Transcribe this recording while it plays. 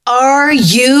Are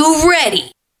you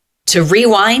ready to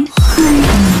rewind?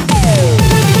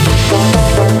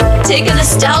 Take a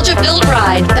nostalgia-filled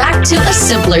ride back to a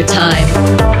simpler time.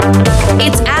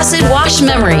 It's Acid Wash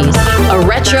Memories, a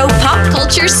retro pop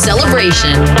culture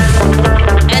celebration.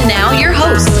 And now your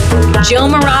hosts, Joe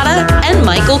Murata and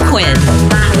Michael Quinn.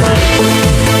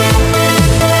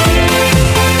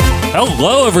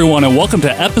 Hello, everyone, and welcome to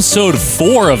episode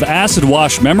 4 of Acid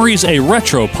Wash Memories, a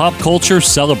retro pop culture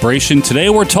celebration. Today,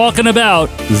 we're talking about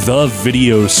the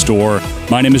video store.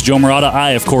 My name is Joe Murata.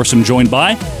 I, of course, am joined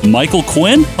by Michael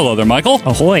Quinn. Hello there, Michael.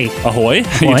 Ahoy. Ahoy.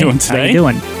 How you doing today? How you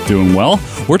doing? Doing well.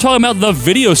 We're talking about the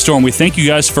video store, and we thank you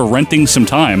guys for renting some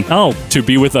time to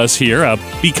be with us here.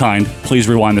 Be kind. Please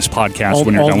rewind this podcast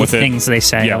when you're done with it. All the things they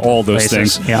say. Yeah, all those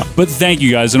places. things. Yeah. But thank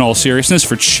you guys, in all seriousness,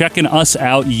 for checking us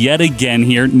out yet again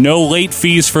here. No late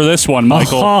fees for this one,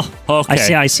 Michael.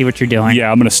 Okay. I see what you're doing.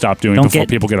 Yeah, I'm going to stop doing it before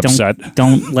people get upset.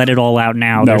 Don't let it all out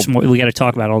now. No. There's more, we got to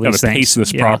talk about all these things. Got to pace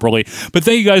this properly. But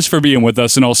thank you guys for being with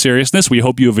us in all seriousness. We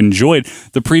hope you have enjoyed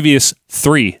the previous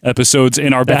 3 episodes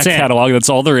in our back catalog. That's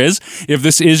all there is. If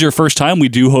this is your first time, we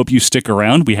do hope you stick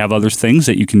around. We have other things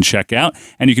that you can check out,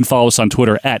 and you can follow us on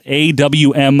Twitter at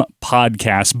AWM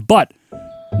Podcast. But,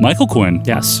 Michael Quinn.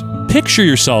 Yes. Picture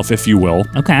yourself, if you will.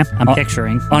 Okay, I'm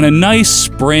picturing. On a nice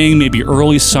spring, maybe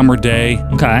early summer day.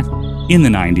 Okay. In the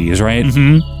 90s, right?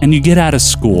 Mm-hmm. And you get out of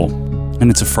school, and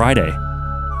it's a Friday.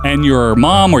 And your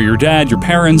mom or your dad, your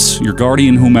parents, your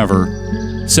guardian,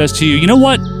 whomever, says to you, you know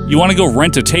what? You want to go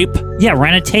rent a tape? Yeah,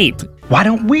 rent a tape. Why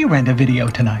don't we rent a video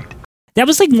tonight? That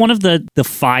was like one of the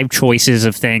 5 choices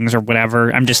of things or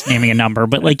whatever. I'm just naming a number.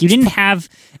 But like you didn't have,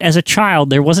 as a child,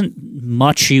 there wasn't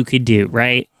much you could do,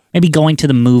 right? Maybe going to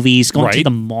the movies, going to the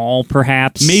mall,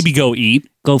 perhaps. Maybe go eat.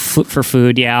 Go for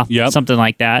food, yeah. Yep. Something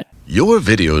like that. Your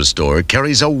video store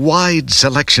carries a wide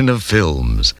selection of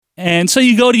films. And so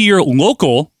you go to your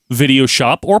local video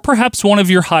shop or perhaps one of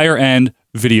your higher-end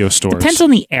video stores. Depends on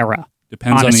the era.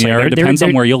 Depends honestly. on the era. Depends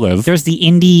on where you live. There's the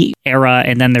indie era,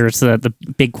 and then there's the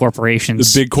big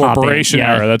corporations. The big corporation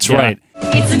era, that's right.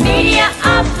 It's a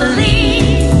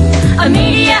media-opoly, a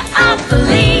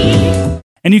media-opoly.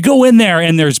 And you go in there,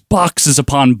 and there's boxes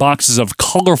upon boxes of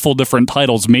colorful different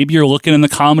titles. Maybe you're looking in the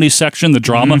comedy section, the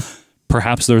drama. Mm-hmm.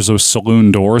 Perhaps there's those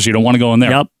saloon doors. You don't want to go in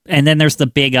there. Yep. And then there's the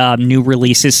big new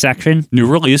releases section. New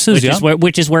releases,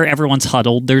 which is where everyone's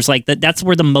huddled. There's like that's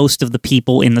where the most of the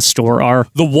people in the store are.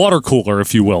 The water cooler,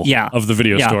 if you will, of the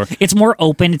video store. It's more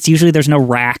open. It's usually there's no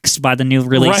racks by the new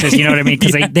releases. Right. You know what I mean?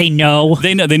 Because they know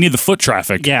they need the foot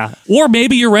traffic. Yeah. Or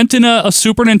maybe you're renting a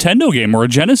Super Nintendo game or a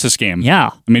Genesis game. Yeah.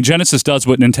 I mean, Genesis does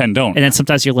what Nintendo don't. And then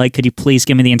sometimes you're like, could you please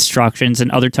give me the instructions? And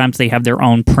other times they have their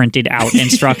own printed out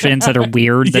instructions that are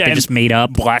weird that they just made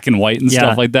up, black and white and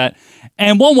stuff like that.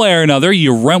 And one way or another,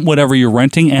 you rent whatever you're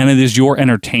renting, and it is your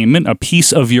entertainment, a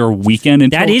piece of your weekend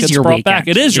until that it is gets your brought weekend. back.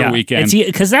 It is your weekend.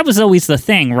 Because that was always the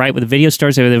thing, right? With the video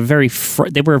stores,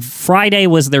 Friday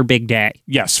was their big day.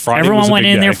 Yes, Friday Everyone was a went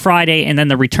big in day. there Friday, and then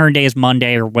the return day is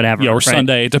Monday or whatever. Yeah, or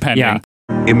Sunday, depending. Yeah.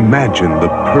 Imagine the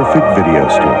perfect video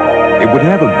store. It would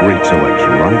have a great selection,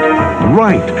 right?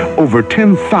 Right. Over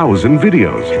 10,000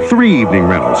 videos. 3 evening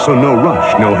rentals, so no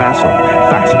rush, no hassle.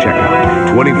 Fast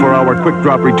checkout. 24-hour quick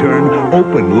drop return.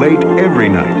 Open late every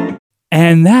night.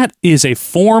 And that is a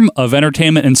form of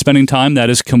entertainment and spending time that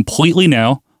is completely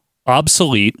now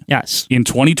obsolete. Yes. In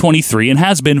 2023 and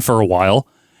has been for a while.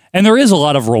 And there is a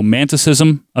lot of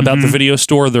romanticism about the video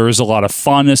store. There is a lot of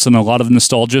fondness and a lot of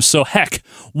nostalgia. So, heck,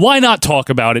 why not talk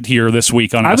about it here this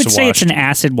week on Acid Wash? I would say it's an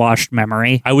acid-washed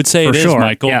memory. I would say it is,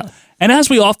 Michael. Yeah. And as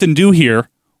we often do here,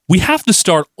 we have to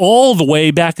start all the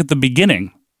way back at the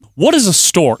beginning. What is a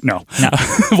store? No.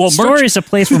 Well, store is a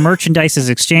place where merchandise is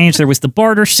exchanged. There was the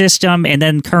barter system, and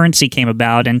then currency came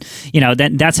about, and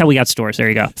that's how we got stores. There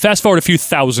you go. Fast forward a few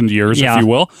thousand years, if you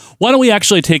will. Why don't we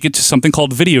actually take it to something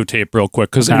called videotape real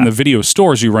quick? Because in the video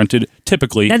stores, you rented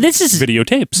typically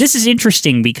videotapes. This is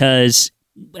interesting because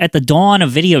at the dawn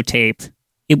of videotape,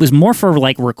 it was more for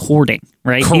like recording,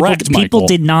 right? Correct, people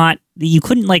did not. You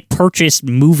couldn't like purchase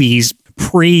movies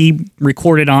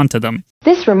pre-recorded onto them.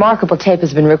 This remarkable tape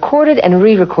has been recorded and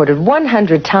re-recorded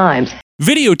 100 times.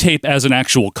 Videotape as an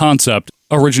actual concept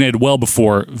originated well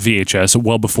before VHS,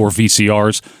 well before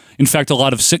VCRs. In fact, a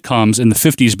lot of sitcoms in the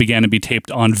 50s began to be taped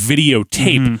on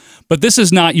videotape. But this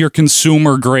is not your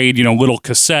consumer grade, little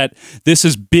cassette. This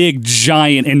is big,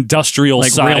 giant, industrial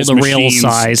size machines. Real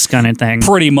size kind of thing.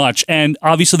 Pretty much. And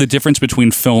obviously the difference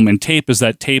between film and tape is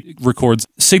that tape records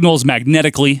signals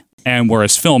magnetically, and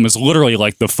whereas film is literally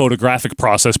like the photographic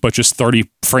process, but just 30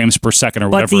 frames per second or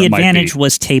whatever it might be. But the advantage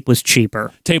was tape was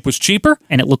cheaper. Tape was cheaper.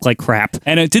 And it looked like crap.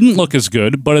 And it didn't look as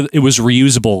good, but it was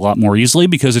reusable a lot more easily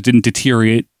because it didn't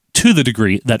deteriorate to the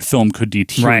degree that film could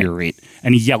deteriorate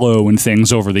and yellow and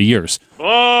things over the years.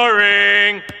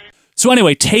 Boring. So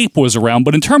anyway, tape was around,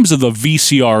 but in terms of the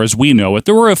VCR as we know it,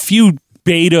 there were a few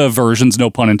beta versions, no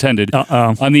pun intended,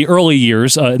 on the early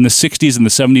years. In the 60s and the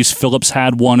 70s, Philips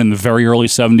had one in the very early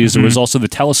 70s. There was also the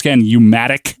Telescan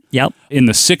U-matic in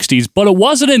the 60s, but it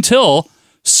wasn't until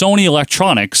Sony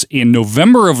Electronics in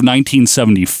November of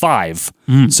 1975.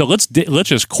 So let's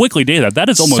just quickly date that. That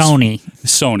is almost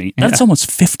Sony. That's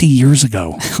almost 50 years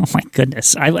ago. Oh my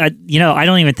goodness! I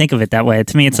don't even think of it that way.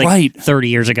 To me, it's like 30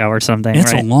 years ago or something.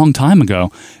 It's a long time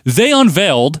ago. They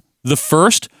unveiled the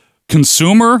first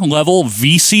consumer-level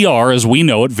VCR, as we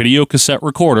know it, video cassette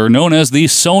recorder, known as the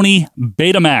Sony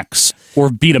Betamax, or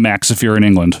Betamax if you're in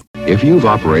England. If you've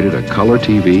operated a color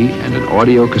TV and an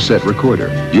audio cassette recorder,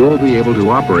 you'll be able to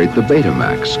operate the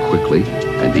Betamax quickly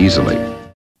and easily.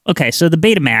 Okay, so the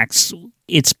Betamax,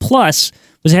 its plus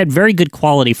was it had very good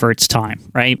quality for its time,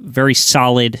 right? Very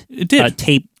solid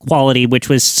tape quality, which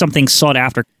was something sought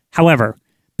after. However,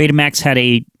 Betamax had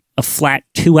a flat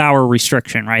 2-hour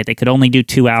restriction, right? They could only do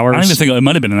 2 hours. I don't even think it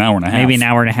might have been an hour and a half. Maybe an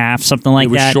hour and a half, something like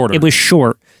that. It was shorter. It was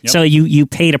short. Yep. So you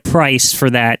paid a price for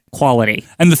that quality.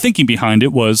 And the thinking behind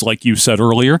it was, like you said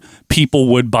earlier, people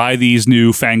would buy these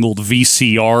newfangled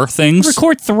VCR things.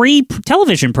 Record 3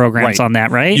 television programs on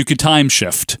that, right? You could time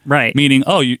shift. Right. Meaning,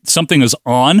 something is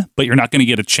on, but you're not going to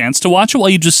get a chance to watch it. Well,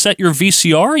 you just set your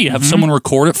VCR, you have someone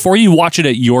record it for you, watch it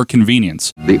at your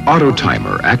convenience. The auto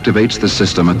timer activates the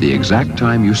system at the exact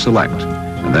time you select,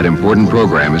 and that important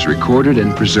program is recorded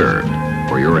and preserved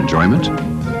for your enjoyment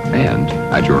and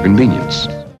at your convenience.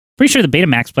 Pretty sure the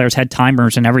Betamax players had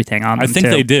timers and everything on them, I think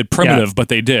they did. Primitive, but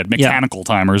they did. Mechanical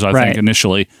timers, I think,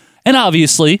 initially. And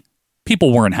obviously,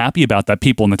 people weren't happy about that.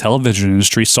 People in the television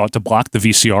industry sought to block the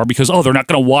VCR because, they're not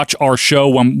going to watch our show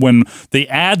when the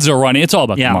ads are running. It's all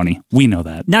about the money. We know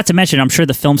that. Not to mention, I'm sure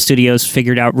the film studios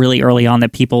figured out really early on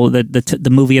that people, the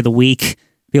movie of the week,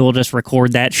 people just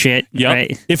record that shit. Yep.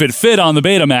 Right? If it fit on the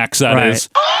Betamax, that is.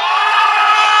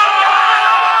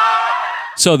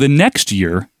 So the next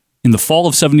year, in the fall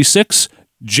of 76,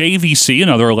 JVC,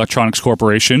 another electronics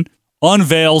corporation,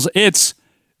 unveils its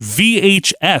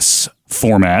VHS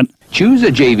format. Choose a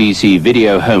JVC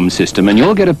video home system and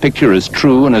you'll get a picture as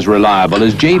true and as reliable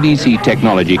as JVC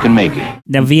technology can make it.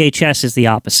 Now VHS is the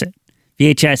opposite.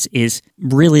 VHS is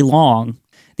really long.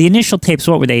 The initial tapes,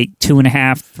 what were they,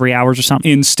 2.5, 3 hours or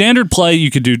something? In standard play, you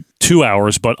could do 2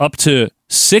 hours, but up to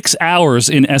 6 hours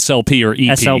in SLP or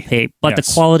EP. SLP, but the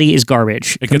quality is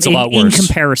garbage. It gets a lot worse. In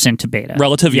comparison to beta.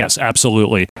 Relative, yes,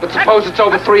 absolutely. But suppose it's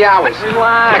over 3 hours.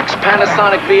 Relax.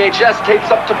 Panasonic VHS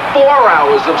tapes up to 4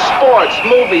 hours of sports,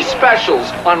 movie specials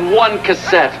on one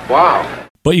cassette. Wow.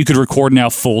 But you could record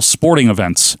now full sporting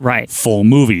events. Right. Full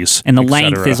movies. And the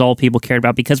length is all people cared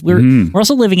about because we're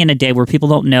also living in a day where people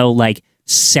don't know, like,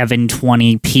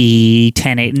 720p,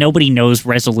 1080. Nobody knows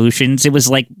resolutions. It was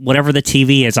like whatever the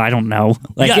TV is. I don't know.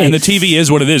 Like, and the TV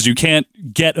is what it is. You can't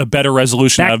get a better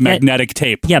resolution out of magnetic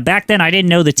tape. Yeah, back then I didn't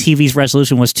know the TV's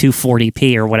resolution was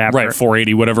 240p or whatever. Right,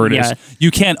 480, whatever it is.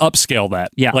 You can't upscale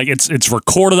that. Yeah. Like it's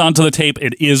recorded onto the tape.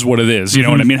 It is what it is. You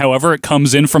know what I mean? However it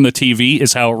comes in from the TV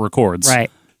is how it records.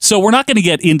 Right. So we're not going to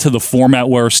get into the format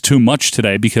wars too much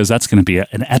today because that's going to be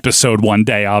an episode one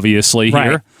day, obviously,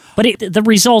 here. But the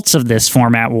results of this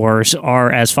format wars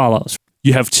are as follows.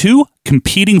 You have two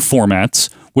competing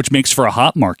formats, which makes for a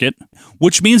hot market,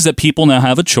 which means that people now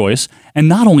have a choice. And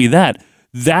not only that,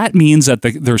 that means that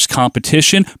there's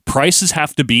competition. Prices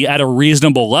have to be at a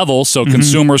reasonable level so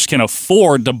consumers can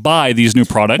afford to buy these new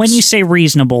products. When you say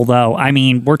reasonable, though, I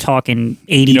mean, we're talking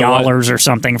 $80 or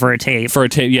something for a tape. For a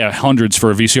tape, yeah, hundreds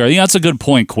for a VCR. Yeah, that's a good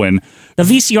point, Quinn. The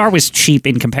VCR was cheap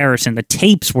in comparison. The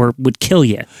tapes would kill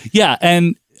you. Yeah,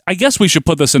 and I guess we should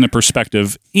put this into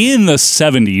perspective. In the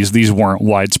 70s, these weren't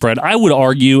widespread. I would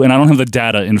argue, and I don't have the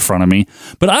data in front of me,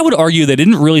 but I would argue they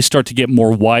didn't really start to get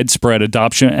more widespread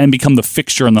adoption and become the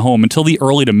fixture in the home until the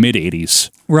early to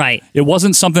mid-80s. Right. It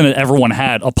wasn't something that everyone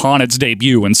had upon its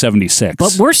debut in 76.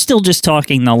 But we're still just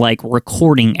talking the,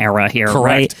 recording era here,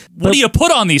 correct. Right? What do you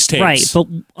put on these tapes? Right,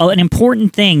 but an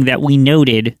important thing that we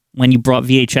noted when you brought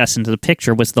VHS into the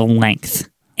picture was the length.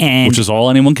 And which is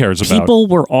all anyone cares about. People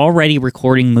were already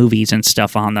recording movies and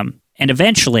stuff on them. And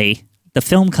eventually, the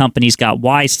film companies got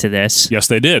wise to this. Yes,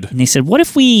 they did. And they said, what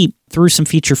if we threw some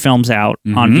feature films out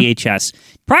on VHS?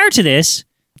 Prior to this,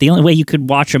 the only way you could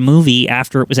watch a movie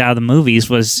after it was out of the movies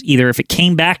was either if it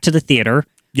came back to the theater,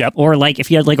 or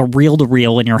if you had a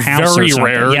reel-to-reel in your house. Very or something.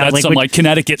 rare. Yeah, that's some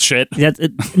Connecticut shit.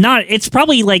 It's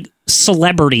probably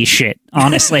celebrity shit,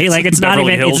 honestly. Like it's not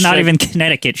even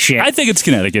Connecticut shit. I think it's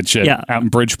Connecticut shit. Yeah. Out in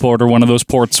Bridgeport or one of those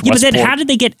ports. Yeah, but then how did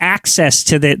they get access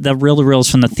to the reel-to-reels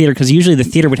from the theater? Because usually the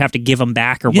theater would have to give them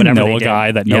back or whatever. You know a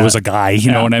guy that knows a guy.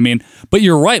 You know what I mean? But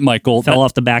you're right, Michael. Fell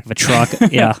off the back of a truck.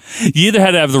 Yeah. You either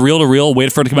had to have the reel-to-reel,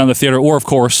 wait for it to come out in the theater, or of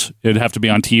course it'd have to be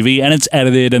on TV, and it's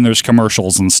edited and there's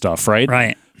commercials and stuff, right?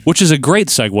 Right. Which is a great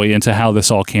segue into how this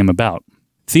all came about.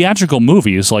 Theatrical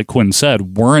movies, like Quinn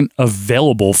said, weren't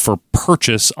available for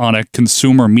purchase on a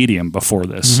consumer medium before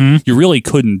this. You really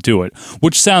couldn't do it,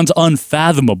 which sounds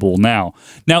unfathomable now.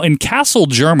 Now, in Kassel,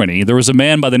 Germany, there was a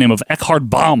man by the name of Eckhard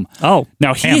Baum. Oh,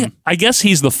 now I guess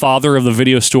he's the father of the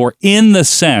video store in the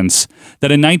sense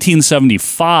that in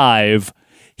 1975,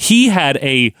 he had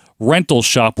a rental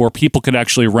shop where people could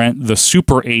actually rent the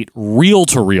Super 8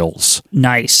 reel-to-reels.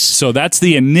 Nice. So that's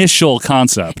the initial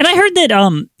concept. And I heard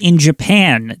that in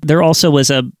Japan, there also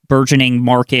was a burgeoning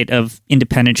market of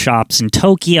independent shops in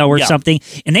Tokyo or something.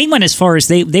 And they went as far as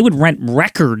they would rent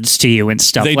records to you and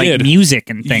stuff, they like did.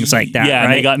 music and things like that. Yeah, right?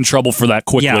 and they got in trouble for that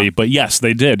quickly. Yeah. But yes,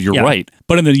 they did. You're right.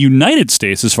 But in the United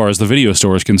States, as far as the video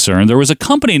store is concerned, there was a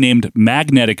company named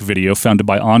Magnetic Video founded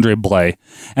by Andre Blay.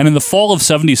 And in the fall of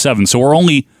 77, so we're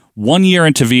only 1 year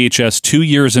into VHS, 2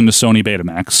 years into Sony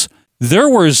Betamax, there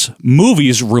was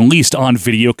movies released on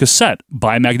video cassette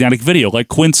by Magnetic Video. Like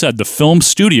Quinn said, the film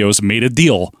studios made a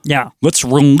deal. Yeah. Let's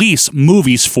release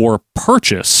movies for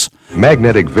purchase.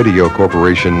 Magnetic Video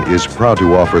Corporation is proud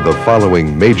to offer the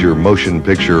following major motion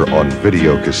picture on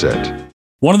video cassette.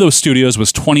 One of those studios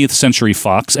was 20th Century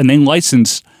Fox, and they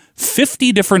licensed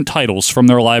 50 different titles from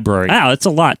their library. Wow, that's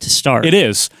a lot to start. It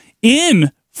is.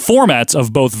 In formats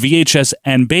of both VHS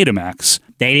and Betamax.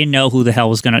 They didn't know who the hell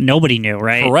was nobody knew,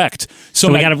 right? Correct. So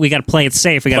we got to play it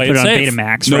safe. We got to put it on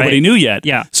Betamax, right? Nobody knew yet.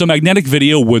 Yeah. So Magnetic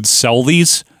Video would sell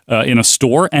these in a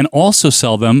store and also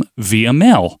sell them via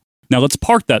mail. Now let's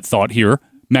park that thought here.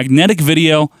 Magnetic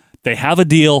Video, they have a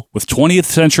deal with 20th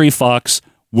Century Fox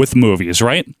with movies,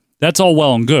 right? That's all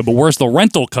well and good, but where's the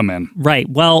rental come in? Right.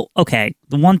 Well, okay.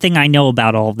 The one thing I know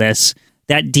about all this,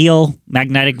 that deal,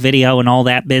 Magnetic Video and all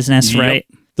that business, right?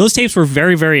 Those tapes were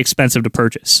very, very expensive to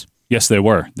purchase. Yes, they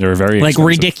were. They were very expensive. Like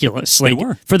ridiculous. Like, they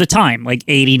were. For the time, like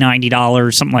 $80,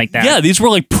 $90, something like that. Yeah, these were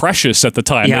like precious at the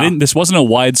time. Yeah. This wasn't a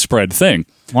widespread thing.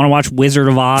 Want to watch Wizard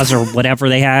of Oz or whatever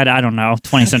they had? I don't know.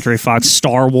 20th Century Fox,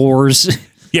 Star Wars.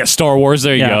 Yeah, Star Wars.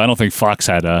 There you go. I don't think Fox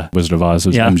had Wizard of Oz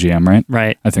as MGM, right?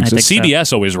 Right. I think so.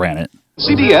 CBS always ran it.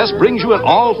 CBS brings you an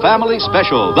all-family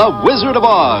special, The Wizard of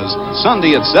Oz,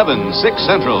 Sunday at 7, 6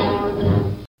 Central.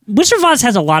 Wizard of Oz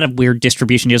has a lot of weird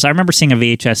distribution deals. I remember seeing a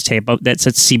VHS tape that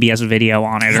said CBS Video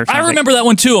on it or something. I remember that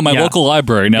one too in my local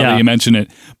library, now that you mention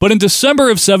it. But in December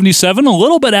of 77, a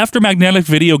little bit after Magnetic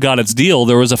Video got its deal,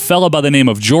 there was a fella by the name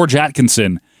of George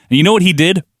Atkinson. And you know what he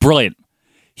did? Brilliant.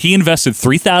 He invested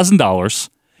 $3,000.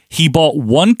 He bought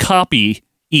one copy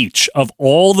each of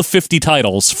all the 50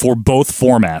 titles for both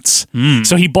formats.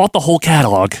 So he bought the whole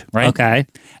catalog, right? Okay.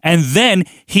 And then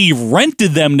he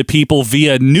rented them to people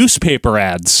via newspaper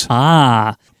ads.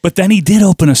 Ah. But then he did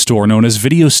open a store known as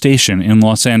Video Station in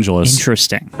Los Angeles.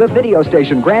 Interesting. The Video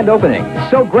Station grand opening.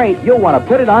 So great, you'll want to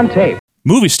put it on tape.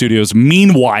 Movie studios,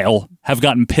 meanwhile, have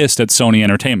gotten pissed at Sony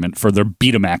Entertainment for their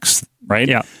Betamax, right?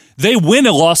 Yeah. They win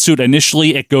a lawsuit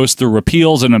initially. It goes through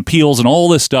appeals and all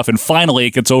this stuff. And finally,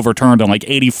 it gets overturned on like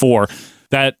 84.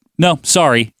 No,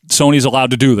 sorry, Sony's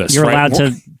allowed to do this. You're right? allowed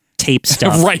to tape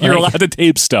stuff. Right, you're allowed to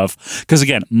tape stuff. Because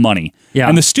again, money. Yeah.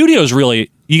 And the studios really,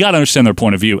 you got to understand their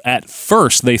point of view. At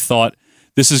first, they thought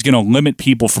this is going to limit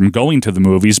people from going to the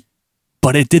movies,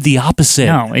 but it did the opposite.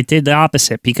 No, it did the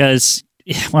opposite because,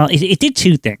 well, it did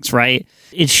two things, right?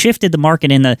 It shifted the market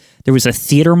there was a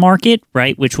theater market,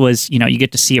 right? Which was, you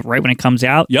get to see it right when it comes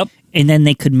out. Yep. And then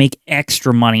they could make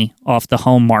extra money off the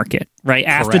home market, right?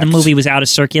 After the movie was out of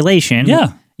circulation.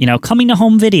 Yeah. Coming to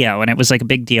home video, and it was like a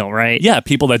big deal, right? Yeah,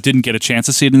 people that didn't get a chance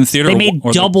to see it in the theater. They made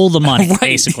double the money,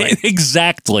 basically.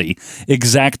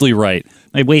 Exactly right.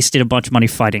 They wasted a bunch of money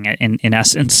fighting it, in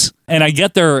essence. And I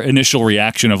get their initial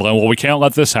reaction of, like, well, we can't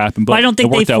let this happen, but I don't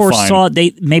think it worked they out foresaw,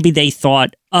 fine. maybe they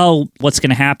thought, oh, what's going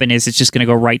to happen is it's just going to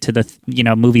go right to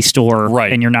the movie store,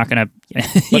 right? And you're not going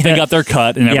to... But they got their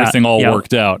cut, and everything all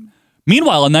worked out.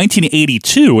 Meanwhile, in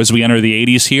 1982, as we enter the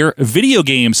 80s here, video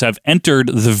games have entered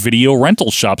the video rental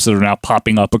shops that are now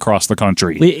popping up across the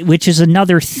country. Which is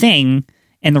another thing,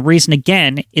 and the reason,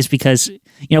 again, is because,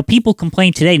 people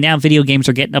complain today, now video games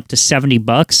are getting up to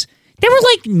 $70. They were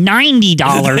like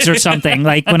 $90 or something,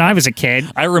 like when I was a kid.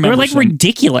 I remember they were like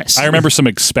ridiculous. I remember some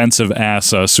expensive ass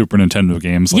Super Nintendo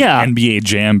games, like NBA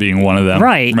Jam being one of them.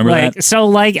 Right. Remember that?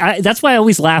 So, that's why I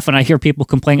always laugh when I hear people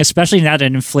complain, especially now that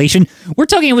inflation. We're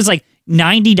talking, it was like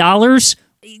 $90.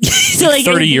 Like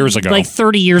 30 years ago. Like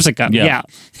 30 years ago. Yeah.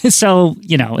 So,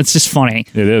 it's just funny.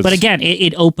 It is. But again,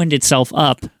 it opened itself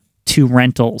up to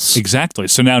rentals. Exactly.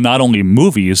 So now not only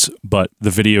movies, but the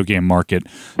video game market.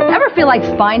 Ever feel like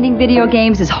finding video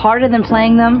games is harder than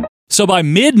playing them? So by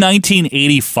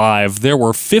mid-1985, there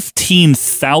were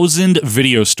 15,000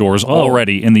 video stores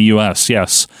already in the U.S.,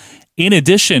 yes. In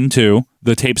addition to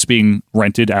the tapes being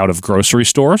rented out of grocery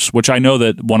stores, which I know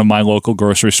that one of my local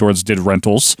grocery stores did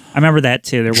rentals. I remember that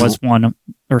too. There was one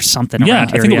or something around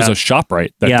here. I think it was a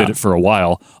ShopRite that did it for a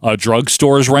while. Drug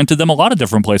stores rented them. A lot of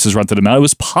different places rented them out. It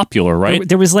was popular, right?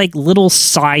 There was like little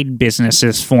side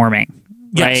businesses forming,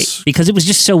 right? Yes. Because it was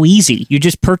just so easy. You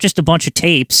just purchased a bunch of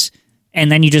tapes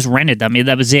and then you just rented them.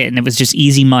 That was it. And it was just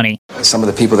easy money. Some of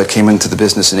the people that came into the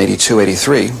business in 82,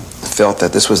 83 felt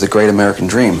that this was the great American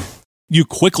dream. You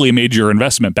quickly made your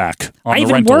investment back on the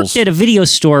rentals. I even worked at a video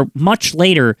store much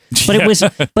later,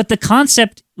 but but the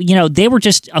concept, they were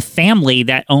just a family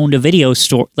that owned a video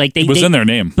store. Like it was in their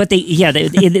name. But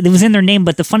it was in their name.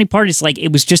 But the funny part is like,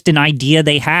 it was just an idea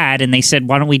they had, and they said,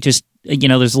 why don't we just,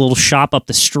 there's a little shop up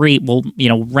the street. We'll,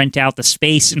 rent out the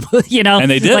space and, And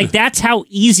they did. Like that's how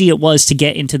easy it was to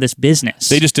get into this business.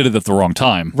 They just did it at the wrong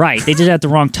time. Right. They did it at the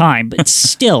wrong time. But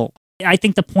still, I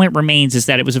think the point remains is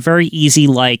that it was a very easy,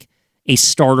 like, a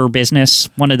starter business,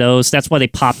 one of those. That's why they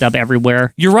popped up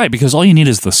everywhere. You're right, because all you need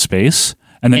is the space.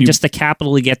 And then just the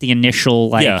capital to get the initial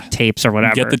tapes or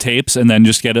whatever. Get the tapes and then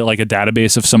just get it like a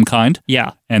database of some kind.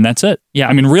 Yeah. And that's it. Yeah.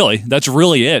 I mean, really, that's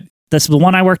really it. That's the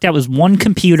one I worked at was one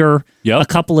computer, a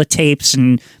couple of tapes,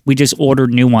 and we just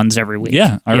ordered new ones every week.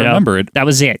 Yeah, I remember it. That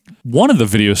was it. One of the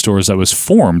video stores that was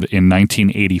formed in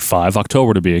 1985,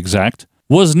 October to be exact,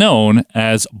 was known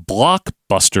as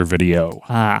Blockbuster Video.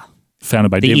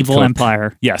 Founded by David Evil Cook.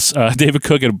 Empire. Yes. David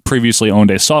Cook had previously owned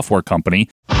a software company.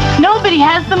 Nobody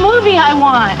has the movie I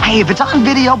want. Hey, if it's on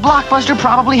video, Blockbuster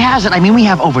probably has it. I mean, we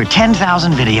have over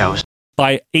 10,000 videos.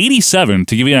 By 87,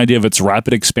 to give you an idea of its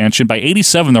rapid expansion, by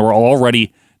 87, there were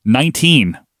already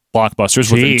 19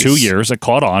 Blockbusters within 2 years that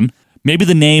caught on. Maybe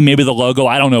the name, maybe the logo.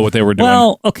 I don't know what they were doing.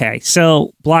 Well, okay.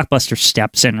 So Blockbuster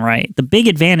steps in, right? The big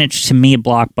advantage to me at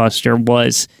Blockbuster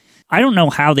was, I don't know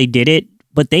how they did it,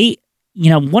 but they...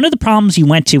 one of the problems you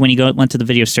went to when you went to the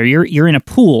video store, you're in a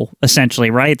pool, essentially,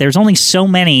 right? There's only so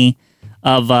many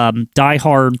of Die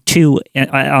Hard 2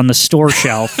 on the store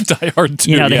shelf. Die Hard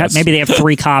 2, maybe they have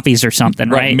 3 copies or something,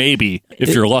 right? Maybe,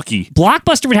 if you're lucky.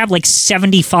 Blockbuster would have like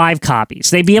 75 copies.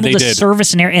 They'd be able to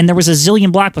service an area, and there was a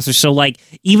zillion Blockbusters. So, like,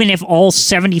 even if all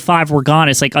 75 were gone,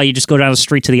 it's like, oh, you just go down the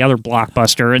street to the other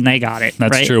Blockbuster, and they got it.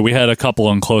 That's true. We had a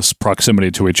couple in close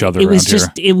proximity to each other around here.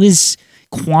 It was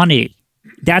quantity.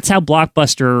 That's how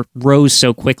Blockbuster rose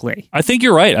so quickly. I think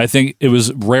you're right. I think it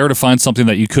was rare to find something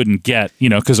that you couldn't get,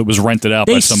 because it was rented out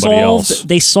by somebody else.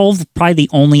 They solved probably the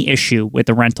only issue with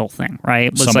the rental thing, right?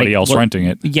 It was somebody else renting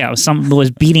it. Yeah, was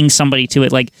beating somebody to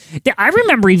it. Like, I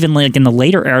remember even like in the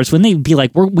later eras when they'd be like,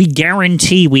 we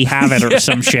guarantee we have it or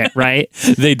some shit, right?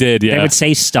 They did, yeah. They would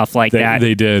say stuff like that.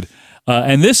 They did.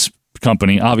 And this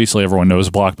company, obviously everyone knows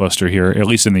Blockbuster here, at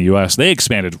least in the US, they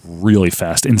expanded really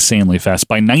fast, insanely fast.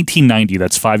 By 1990,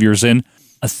 that's 5 years in,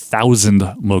 1,000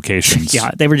 locations. Yeah,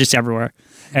 they were just everywhere.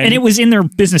 And it was in their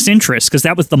business interest because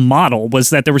that was the model, was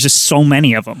that there was just so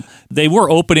many of them. They were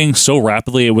opening so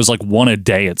rapidly, it was like one a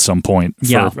day at some point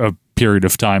for a period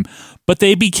of time. But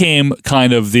they became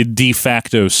kind of the de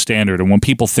facto standard. And when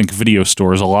people think video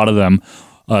stores, a lot of them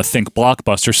think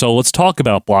Blockbuster. So let's talk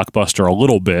about Blockbuster a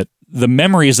little bit. The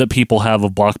memories that people have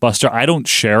of Blockbuster, I don't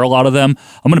share a lot of them.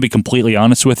 I'm going to be completely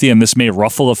honest with you, and this may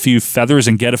ruffle a few feathers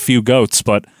and get a few goats,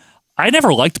 but I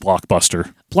never liked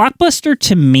Blockbuster. Blockbuster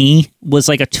to me was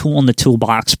like a tool in the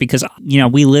toolbox because,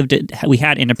 we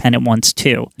had independent ones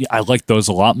too. Yeah, I liked those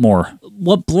a lot more.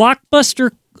 What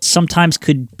Blockbuster sometimes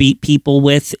could beat people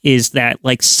with is that,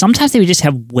 like, sometimes they would just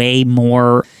have way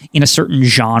more in a certain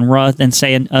genre than,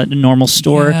 say, a normal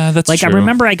store. Yeah, that's true. I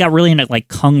remember I got really into, like,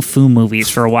 kung fu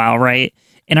movies for a while, right?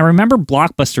 And I remember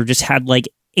Blockbuster just had, like,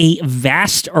 a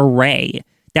vast array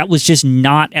that was just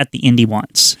not at the indie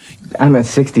ones. I'm a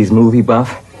 60s movie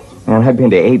buff, and I've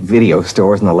been to 8 video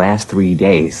stores in the last 3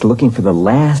 days looking for the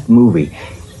last movie,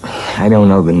 I don't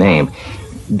know the name,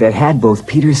 that had both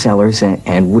Peter Sellers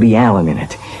and Woody Allen in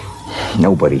it.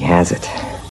 Nobody has it.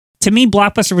 To me,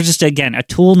 Blockbuster was just, again, a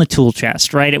tool in the tool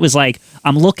chest, right? It was like,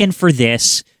 I'm looking for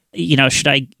this. should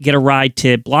I get a ride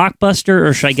to Blockbuster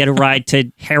or should I get a ride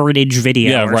to Heritage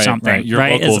Video or something? Right. Your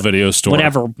local video store.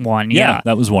 Whatever one. Yeah,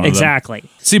 that was one of them. Exactly.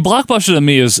 See, Blockbuster to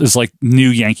me is like new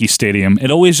Yankee Stadium.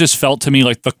 It always just felt to me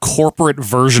like the corporate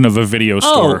version of a video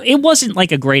store. Oh, it wasn't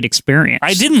like a great experience.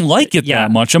 I didn't like it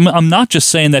that much. I'm not just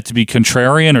saying that to be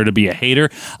contrarian or to be a hater.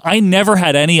 I never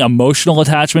had any emotional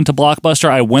attachment to Blockbuster.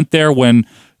 I went there when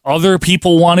other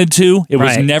people wanted to. It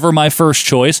was never my first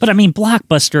choice. But I mean,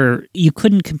 Blockbuster, you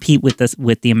couldn't compete with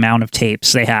the amount of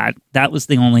tapes they had. That was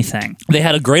the only thing. They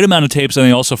had a great amount of tapes, and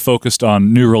they also focused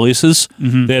on new releases.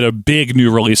 Mm-hmm. They had a big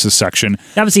new releases section.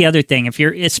 That was the other thing.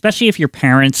 Especially if your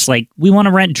parents like, we want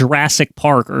to rent Jurassic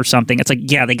Park or something. It's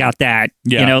like, yeah, they got that.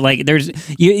 Yeah.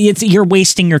 You're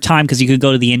wasting your time because you could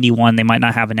go to the indie one. They might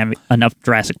not have enough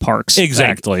Jurassic Parks.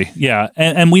 Exactly. Yeah,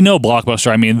 and we know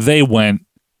Blockbuster. I mean,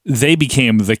 they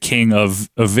became the king of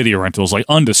video rentals, like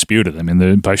undisputed. I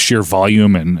mean, by sheer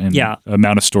volume and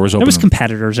amount of stores open. There was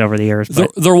competitors over the years.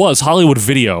 There was Hollywood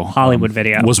Video. Hollywood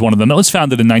Video was one of them. That was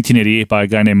founded in 1988 by a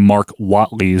guy named Mark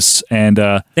Watleys, and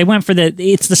they went for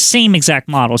it's the same exact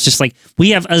model. It's just like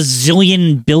we have a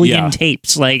zillion billion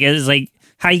tapes. Like it's like,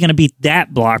 how are you going to beat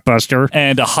that, Blockbuster?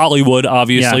 And Hollywood,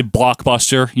 obviously,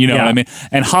 Blockbuster, you know what I mean?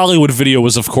 And Hollywood Video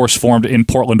was, of course, formed in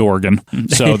Portland, Oregon.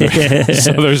 So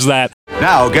there's that.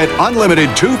 Now get unlimited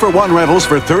 2-for-1 rentals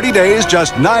for 30 days,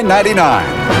 just $9.99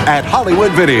 at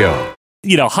Hollywood Video.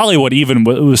 Hollywood even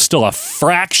was still a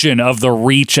fraction of the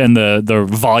reach and the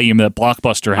volume that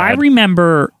Blockbuster had. I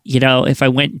remember, if I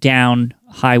went down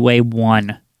Highway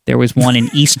 1, there was one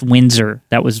in East Windsor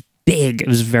that was big. It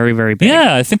was very, very big.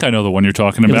 Yeah, I think I know the one you're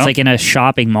talking about. It was like in a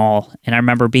shopping mall. And I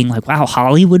remember being like, wow,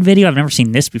 Hollywood Video? I've never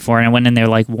seen this before. And I went in there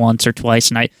like once or twice.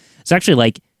 And it's actually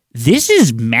like, this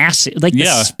is massive. Like the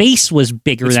space was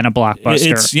bigger than a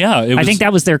Blockbuster. I think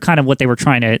that was their kind of what they were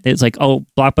trying to. It's like, oh,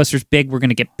 Blockbuster's big. We're going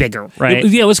to get bigger, right?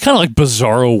 It was kind of like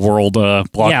Bizarro World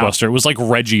Blockbuster. It was like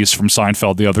Reggie's from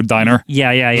Seinfeld, the other diner. Yeah.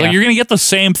 Like you're going to get the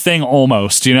same thing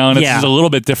almost, and it's just a little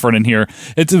bit different in here.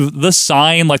 It's the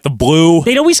sign, like the blue.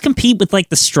 They'd always compete with like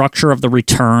the structure of the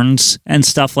returns and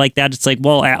stuff like that. It's like,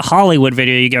 well, at Hollywood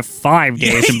Video, you get 5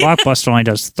 days, and Blockbuster only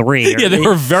does 3. Yeah, they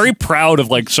were very proud of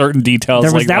like certain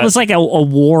details. That was like a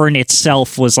war in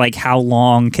itself. Was like, how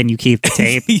long can you keep the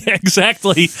tape? Yeah,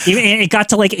 exactly. It got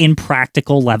to like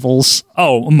impractical levels.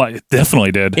 Oh,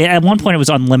 definitely did. At one point, it was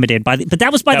unlimited, but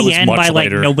that was by the end. By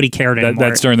like nobody cared anymore.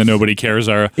 That's during the nobody cares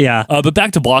era. Yeah. But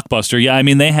back to Blockbuster. Yeah, I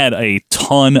mean, they had a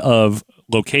ton of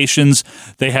locations.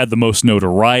 They had the most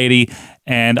notoriety,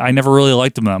 and I never really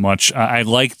liked them that much. I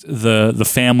liked the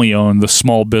family-owned, the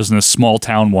small business, small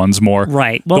town ones more.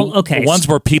 Right. Well, okay. The ones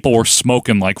where people were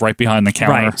smoking like right behind the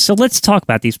counter. Right. So let's talk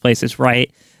about these places,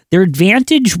 right? Their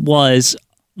advantage was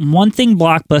one thing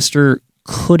Blockbuster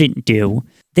couldn't do.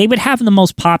 They would have the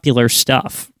most popular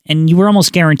stuff, and you were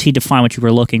almost guaranteed to find what you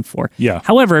were looking for. Yeah.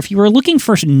 However, if you were looking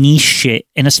for niche shit,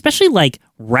 and especially like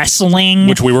wrestling,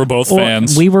 which we were both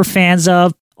fans. We were fans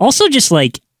of. Also, just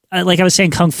like I was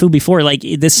saying, Kung Fu before, like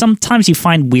there's sometimes you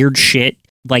find weird shit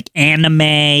like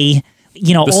anime.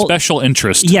 Special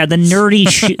interest. Yeah, the nerdy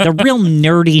shit, the real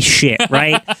nerdy shit,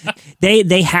 right?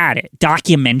 They had it.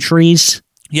 Documentaries.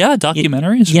 Yeah,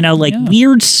 documentaries.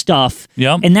 Weird stuff.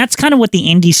 Yeah. And that's kind of what the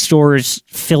indie stores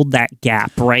filled that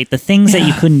gap, right? The things that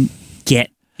you couldn't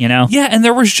get, Yeah, and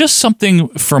there was just something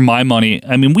for my money.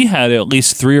 I mean, we had at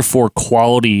least 3 or 4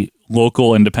 quality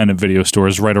local independent video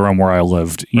stores right around where I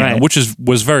lived, which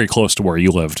was very close to where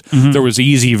you lived. Mm-hmm. There was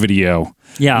Easy Video.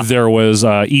 Yeah. There was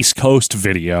East Coast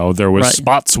Video. There was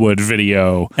Spotswood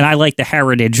Video. And I like the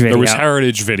Heritage Video. There was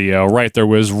Heritage Video, right. There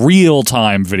was Real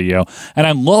Time Video. And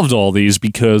I loved all these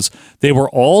because they were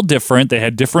all different. They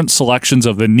had different selections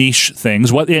of the niche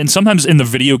things. And sometimes in the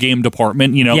video game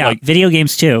department, like video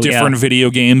games too. Different video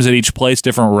games at each place,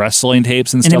 different wrestling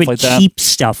tapes and stuff like that. And they would keep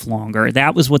stuff longer.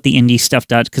 That was what the indie stuff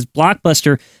does. Because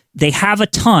Blockbuster, they have a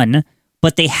ton,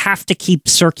 but they have to keep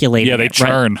circulating. Yeah, they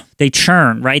churn. Right? They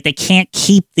churn, right? They can't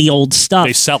keep the old stuff.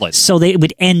 They sell it. So they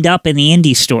would end up in the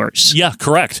indie stores. Yeah,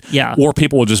 correct. Yeah. Or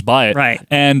people would just buy it. Right.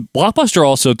 And Blockbuster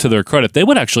also, to their credit, they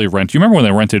would actually rent. You remember when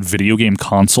they rented video game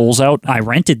consoles out? I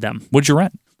rented them. What'd you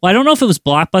rent? Well, I don't know if it was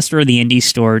Blockbuster or the indie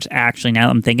stores, actually, now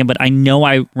that I'm thinking, but I know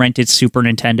I rented Super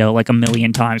Nintendo like a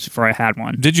million times before I had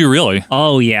one. Did you really?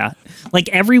 Oh, yeah. Like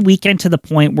every weekend to the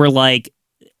point where like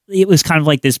it was kind of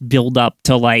like this build up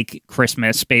to like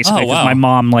Christmas, basically. Oh, wow. My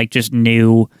mom like just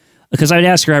knew Because I'd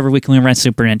ask her every week, can we rent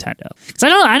Super Nintendo? Because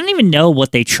I don't even know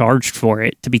what they charged for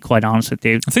it, to be quite honest with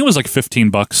you. I think it was like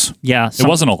 $15. Yeah. It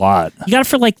wasn't a lot. You got it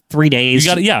for like 3 days.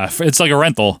 It's like a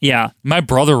rental. Yeah. My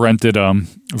brother rented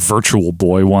Virtual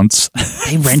Boy once.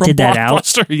 They rented that out?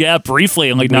 Yeah, briefly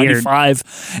in like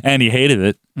 95, and he hated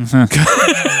it.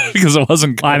 Because it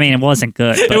wasn't good. Well, I mean, it wasn't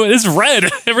good. It's red.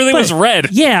 Everything was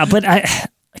red. Yeah, but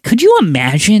could you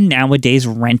imagine nowadays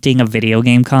renting a video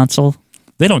game console?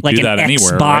 They don't like do that an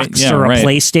anywhere, Xbox right? or a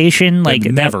PlayStation. Like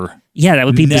never. That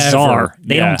would be bizarre.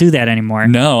 They don't do that anymore.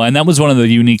 No, and that was one of the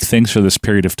unique things for this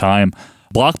period of time.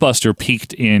 Blockbuster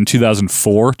peaked in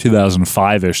 2004,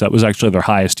 2005-ish. That was actually their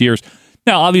highest years.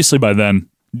 Now, obviously, by then,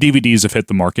 DVDs have hit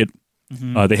the market.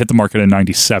 They hit the market in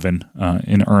 97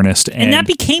 in earnest. And that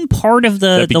became part of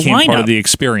the lineup. Part of the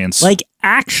experience. Like,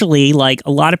 actually, like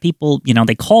a lot of people,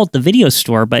 they call it the video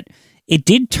store, but it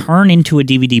did turn into a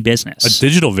DVD business. A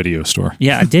digital video store.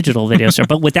 Yeah, a digital video store,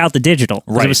 but without the digital.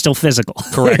 Right. It was still physical.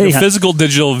 Correct. A physical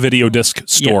digital video disc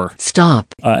store. Yeah.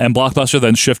 Stop. And Blockbuster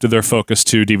then shifted their focus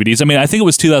to DVDs. I mean, I think it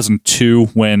was 2002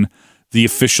 when the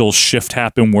official shift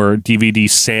happened where DVD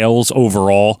sales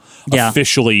overall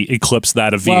officially eclipsed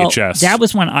that of VHS. Well, that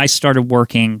was when I started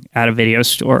working at a video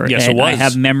store. Yes, and it was. I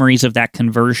have memories of that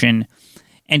conversion.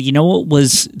 And you know what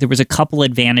was, there was a couple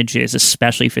advantages,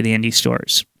 especially for the indie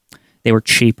stores. They were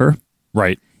cheaper.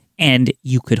 Right. And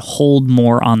you could hold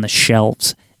more on the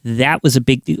shelves. That was a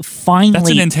big deal.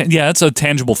 Finally. That's a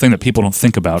tangible thing that people don't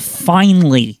think about.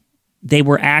 Finally, they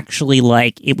were actually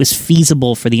like, it was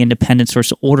feasible for the independent stores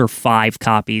to order 5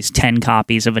 copies, 10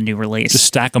 copies of a new release. Just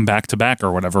stack them back to back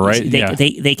or whatever, right?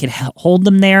 They could hold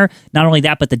them there. Not only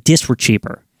that, but the discs were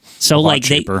cheaper. So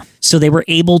they were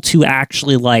able to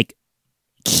actually like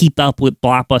keep up with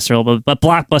Blockbuster, but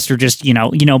Blockbuster just,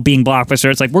 being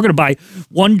Blockbuster, it's like, we're going to buy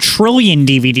 1 trillion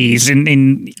DVDs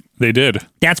and they did.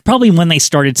 That's probably when they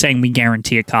started saying we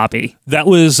guarantee a copy. That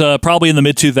was probably in the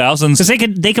mid-2000s.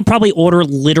 Because they could probably order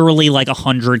literally like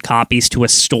 100 copies to a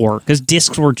store because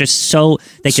discs were just so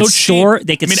they could store.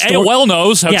 They could. AOL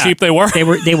knows how cheap they were.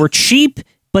 They were cheap,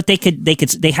 but they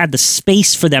had the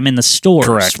space for them in the stores.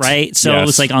 Correct. Right. So it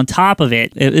was like on top of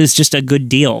it, it was just a good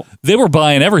deal. They were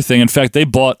buying everything. In fact, they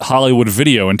bought Hollywood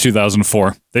Video in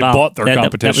 2004. They bought their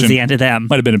competition. That was the end of them.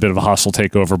 Might have been a bit of a hostile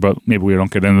takeover, but maybe we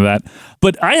don't get into that.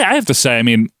 But I have to say, I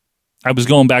mean, I was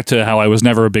going back to how I was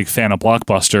never a big fan of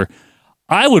Blockbuster.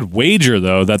 I would wager,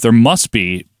 though, that there must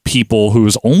be people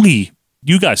whose only,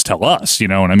 you guys tell us, you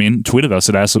know what I mean? Tweeted us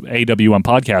at AWM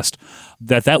Podcast,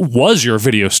 that was your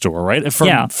video store, right?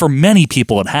 For many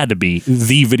people, it had to be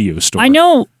the video store. I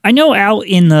know out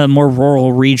in the more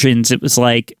rural regions, it was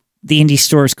like the indie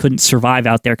stores couldn't survive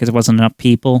out there because there wasn't enough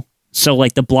people. So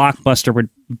like the Blockbuster would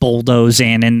bulldoze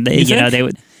in and they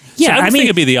would. Yeah, I think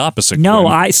it'd be the opposite. No,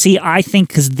 I think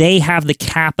because they have the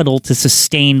capital to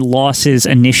sustain losses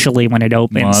initially when it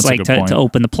opens, to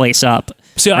open the place up.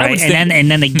 See, right?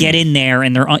 and then they get in there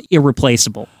and they're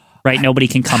irreplaceable. Right, nobody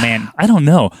can come in. I don't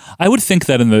know. I would think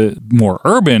that in the more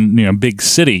urban, big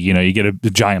city, you get a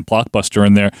giant Blockbuster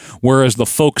in there, whereas the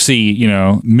folksy,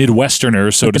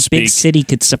 Midwesterners, so to speak, the big city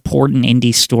could support an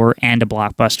indie store and a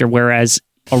Blockbuster, whereas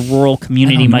a rural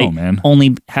community might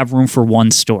only have room for one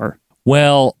store.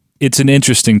 Well, it's an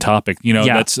interesting topic.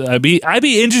 That's I'd be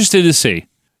interested to see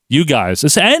you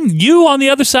guys and you on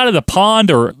the other side of the pond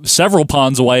or several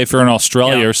ponds away if you're in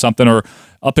Australia or something, or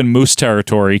up in Moose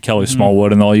territory, Kelly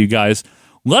Smallwood and all you guys.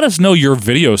 Let us know your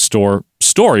video store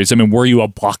stories. I mean, were you a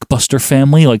Blockbuster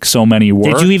family like so many were?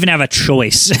 Did you even have a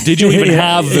choice? Did you even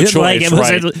have the choice? Like it was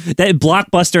that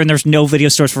Blockbuster and there's no video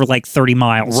stores for like 30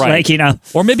 miles. Right.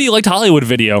 Or maybe you liked Hollywood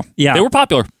Video. Yeah. They were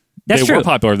popular. That's true. They were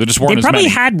popular. There just weren't as many. They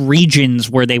probably had regions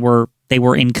where they were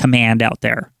in command out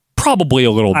there. Probably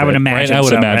a little bit. I would imagine. Right? I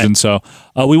would imagine so.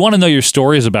 We want to know your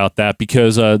stories about that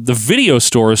because the video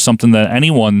store is something that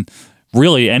anyone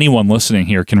listening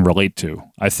here can relate to,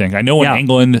 I think. I know in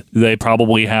England, they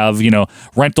probably have,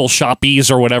 rental shoppies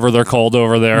or whatever they're called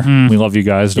over there. Mm-hmm. We love you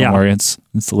guys. Don't worry. It's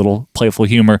a little playful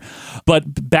humor.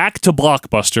 But back to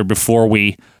Blockbuster before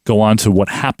we go on to what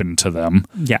happened to them.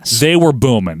 Yes. They were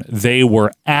booming. They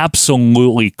were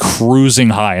absolutely cruising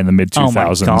high in the mid-2000s. Oh,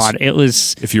 my God. It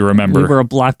was... If you remember. We were a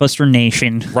Blockbuster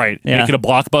nation. Right. Yeah. Making a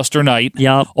Blockbuster night.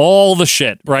 Yep. All the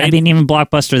shit, right? I mean, even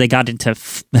Blockbuster, they got into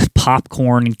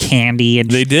popcorn and candy. And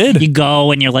they did. You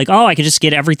go and you're like, oh, I could just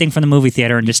get everything from the movie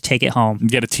theater and just take it home.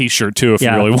 Get a T-shirt, too, if you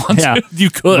really want to.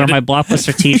 You could. Wear my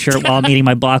Blockbuster T-shirt while I'm eating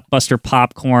my Blockbuster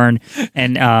popcorn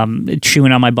and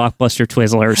chewing on my Blockbuster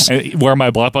Twizzlers. Wear my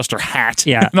Blockbuster hat.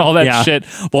 Yeah. And all that shit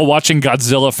while watching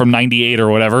Godzilla from 98 or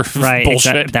whatever. Right.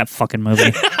 Bullshit. That fucking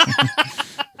movie.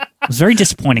 It was very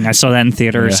disappointing. I saw that in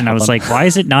theaters, and I was like, why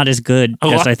is it not as good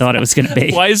as I thought it was going to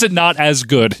be? Why is it not as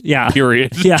good,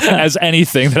 period, as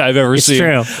anything that I've ever seen?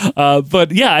 It's true.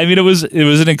 But yeah, I mean, it was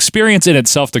an experience in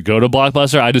itself to go to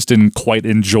Blockbuster. I just didn't quite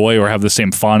enjoy or have the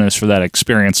same fondness for that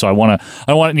experience, so I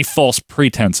don't want any false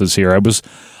pretenses here.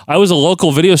 I was a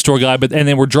local video store guy, and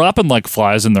they were dropping like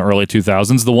flies in the early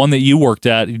 2000s. The one that you worked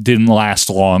at didn't last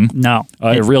long. No.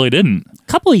 It really didn't.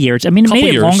 A couple of years. I mean, it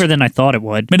made it longer than I thought it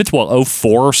would. I mean, it's 04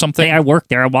 or something? I worked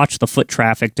there. I watched the foot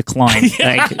traffic decline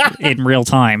in real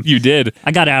time. You did.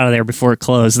 I got out of there before it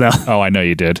closed, though. Oh, I know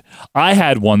you did. I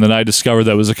had one that I discovered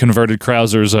that was a converted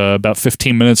Krauser's about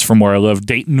 15 minutes from where I live,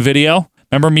 Dayton Video.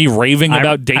 Remember me raving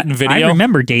about Dayton Video? I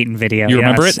remember Dayton Video. You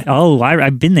remember it? Oh,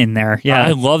 I've been in there. Yeah.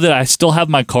 I loved it. I still have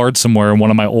my card somewhere in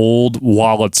one of my old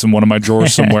wallets in one of my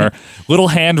drawers somewhere. Little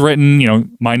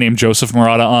handwritten, my name, Joseph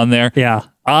Murata, on there. Yeah.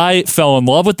 I fell in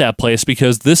love with that place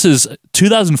because this is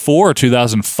 2004 or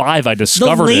 2005 I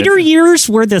discovered it. The later years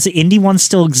where this indie one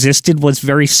still existed was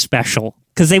very special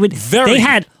because they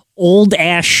had old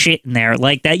ass shit in there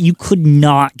like that you could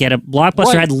not get. A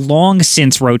Blockbuster had long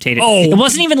since rotated. It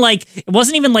wasn't even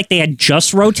like they had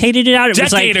just rotated it out. It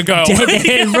was like ago.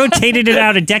 They had rotated it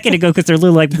out a decade ago because they're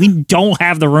literally like, we don't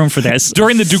have the room for this.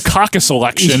 During the Dukakis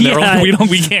election, they're like,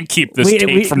 we can't keep this tape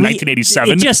from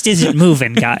 1987. It just isn't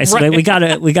moving, guys. Right. We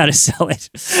gotta sell it.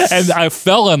 And I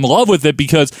fell in love with it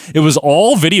because it was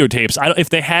all videotapes. If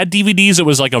they had DVDs, it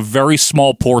was like a very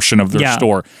small portion of their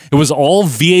store. It was all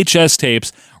VHS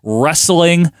tapes.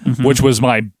 Wrestling, which was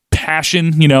my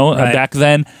passion, back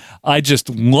then. I just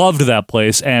loved that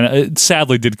place, and it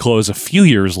sadly did close a few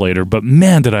years later, but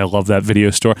man, did I love that video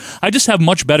store. I just have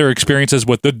much better experiences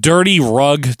with the dirty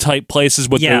rug type places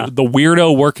with the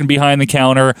weirdo working behind the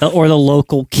counter. Or the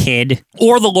local kid.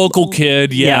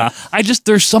 Yeah.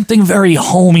 There's something very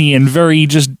homey and very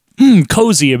just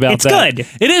cozy about that. It's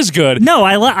good. It is good. No,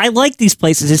 I like these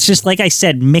places. It's just like I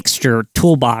said, mixture,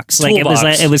 toolbox. Like it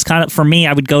was kind of, for me,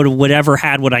 I would go to whatever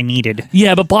had what I needed.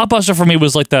 Yeah, but Blockbuster for me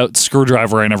was like that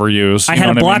screwdriver I never used. I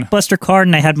had a Blockbuster card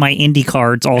and I had my indie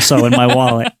cards also in my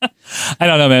wallet. I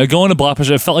don't know, man. Going to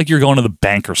Blockbuster, it felt like you're going to the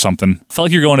bank or something. It felt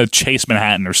like you're going to Chase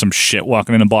Manhattan or some shit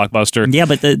walking into Blockbuster. Yeah,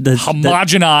 but the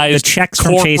homogenized the checks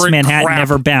from Chase Manhattan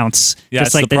never bounce. Yeah,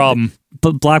 just that's like the problem.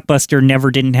 But Blockbuster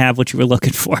never didn't have what you were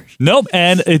looking for. Nope,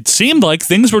 and it seemed like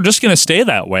things were just going to stay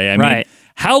that way. I mean,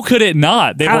 how could it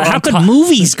not? How could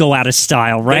movies go out of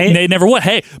style, right? They never would.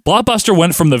 Hey, Blockbuster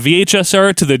went from the VHS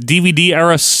era to the DVD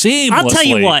era seamlessly. I'll tell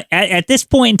you what, at this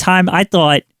point in time, I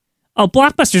thought,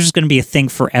 Blockbuster is going to be a thing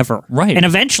forever. Right. And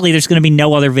eventually there's going to be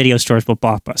no other video stores but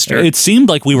Blockbuster. It seemed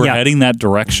like we were heading that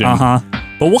direction. But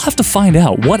we'll have to find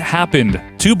out what happened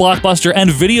to Blockbuster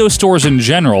and video stores in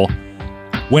general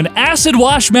when Acid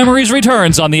Wash Memories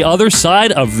returns on the other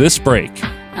side of this break.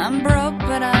 I'm broke,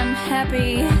 but I'm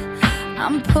happy.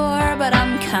 I'm poor, but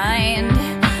I'm kind.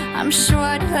 I'm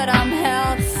short, but I'm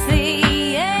healthy.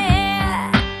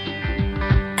 Yeah.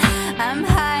 I'm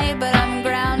high, but I'm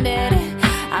grounded.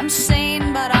 I'm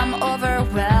sane, but I'm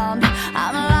overwhelmed.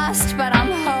 I'm lost, but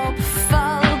I'm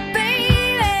hopeful,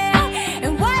 baby.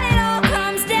 And what it all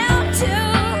comes down to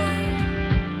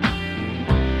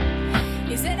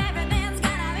is that everything's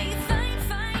gonna be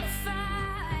fine.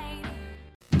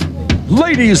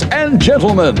 Ladies and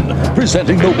gentlemen,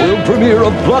 presenting the world premiere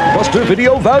of Blockbuster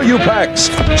Video Value Packs,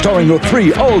 starring your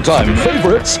 3 all-time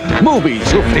favorites,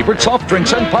 movies, your favorite soft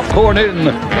drinks and popcorn in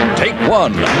Take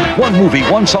 1. 1 movie,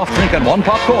 1 soft drink, and 1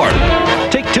 popcorn.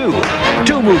 Take 2.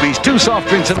 2 movies, 2 soft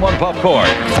drinks, and 1 popcorn.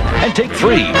 And Take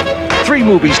 3. 3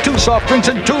 movies, 2 soft drinks,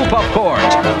 and 2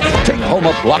 popcorns. Take home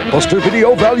a Blockbuster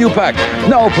Video Value Pack,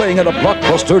 now playing at a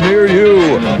Blockbuster near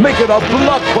you. Make it a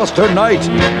Blockbuster night.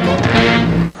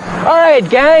 All right,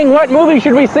 gang, what movie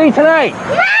should we see tonight?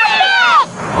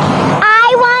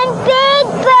 I want Big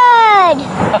Bird!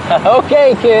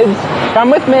 Okay, kids, come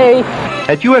with me.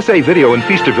 At USA Video in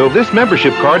Feasterville, this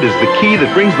membership card is the key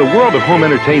that brings the world of home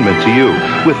entertainment to you.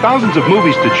 With thousands of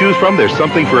movies to choose from, there's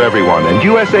something for everyone. And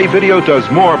USA Video does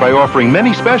more by offering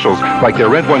many specials, like their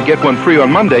Rent One, Get One Free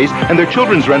on Mondays, and their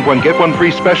Children's Rent One, Get One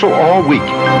Free special all week.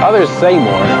 Others say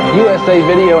more. USA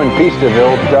Video in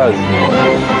Feasterville does more.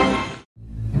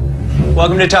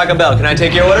 Welcome to Taco Bell. Can I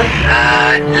take your order?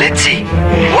 Let's see.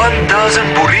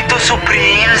 1,000 burrito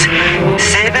supremes,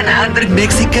 700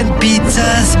 Mexican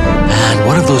pizzas, and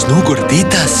what are those new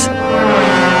gorditas?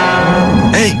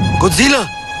 Hey, Godzilla,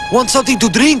 want something to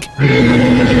drink?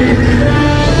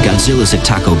 Godzilla's at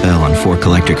Taco Bell on 4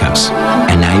 collector cups,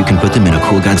 and now you can put them in a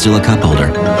cool Godzilla cup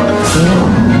holder.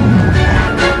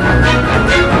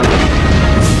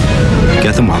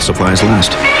 Get them while supplies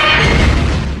last.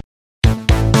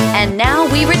 And now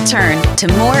we we return to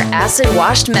more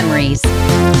acid-washed memories.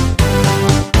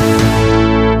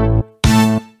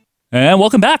 And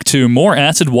welcome back to more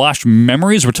acid-washed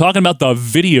memories. We're talking about the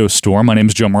video store. My name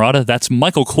is Joe Morata. That's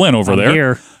Michael Quinn over there.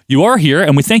 Here. You are here,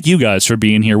 and we thank you guys for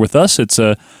being here with us. It's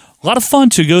a lot of fun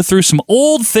to go through some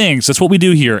old things. That's what we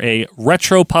do here, a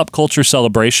retro pop culture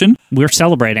celebration. We're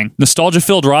celebrating.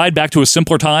 Nostalgia-filled ride back to a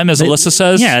simpler time, as Alyssa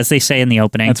says. Yeah, as they say in the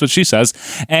opening. That's what she says.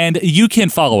 And you can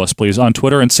follow us, please, on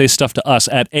Twitter and say stuff to us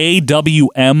at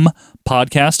AWM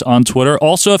Podcast on Twitter.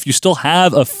 Also, if you still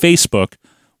have a Facebook,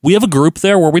 we have a group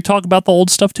there where we talk about the old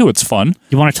stuff, too. It's fun.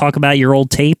 You want to talk about your old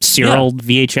tapes, your old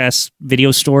VHS video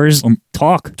stores?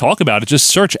 Talk about it. Just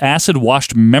search Acid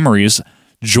Washed Memories,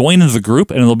 join the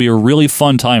group, and it'll be a really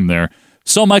fun time there.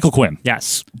 So, Michael Quinn.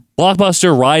 Yes.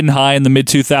 Blockbuster riding high in the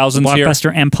mid-2000s here.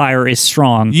 Blockbuster empire is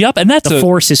strong. Yep, and that's the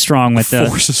force is strong with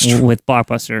with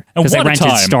Blockbuster. Because they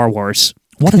rented Star Wars.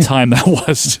 What a time that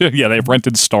was. Yeah, they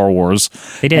rented Star Wars.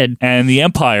 They did. And the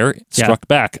Empire struck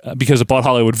back because it bought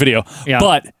Hollywood Video. Yeah.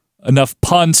 But enough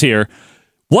puns here.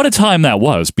 What a time that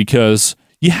was, because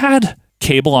you had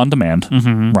cable on demand,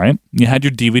 right? You had your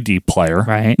DVD player.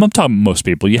 Right. I'm talking most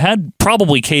people. You had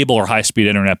probably cable or high-speed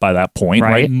internet by that point,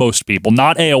 right? Most people.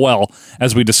 Not AOL,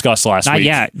 as we discussed last week.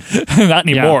 Not yet. Not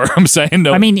anymore, I'm saying.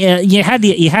 No. I mean, you had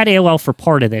AOL for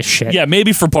part of this shit. Yeah,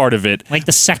 maybe for part of it. Like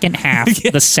the second half,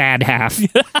 the sad half.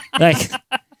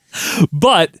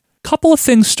 But a couple of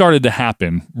things started to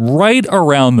happen right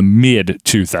around the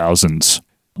mid-2000s.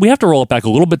 We have to roll it back a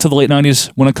little bit to the late 90s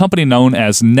when a company known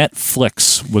as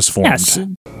Netflix was formed. Yes.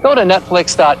 Go to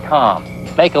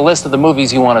Netflix.com, make a list of the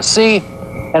movies you want to see,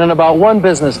 and in about one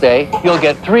business day, you'll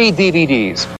get 3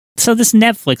 DVDs. So this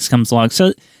Netflix comes along.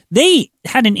 So they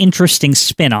had an interesting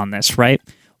spin on this, right?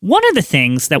 One of the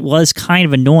things that was kind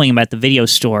of annoying about the video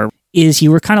store is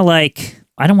you were kind of like,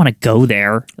 I don't want to go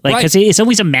there. Like, because it's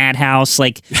always a madhouse.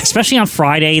 Like, especially on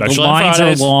Friday, the lines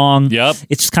are long. Yep.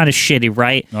 It's kind of shitty,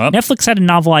 right? Yep. Netflix had a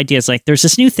novel idea. It's like, there's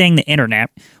this new thing, the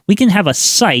internet. We can have a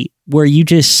site where you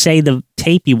just say the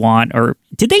tape you want. Or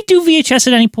did they do VHS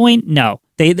at any point? No.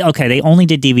 They only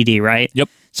did DVD, right? Yep.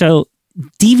 So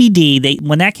DVD,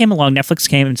 when that came along, Netflix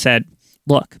came and said,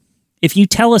 look, if you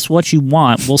tell us what you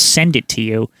want, we'll send it to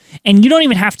you. And you don't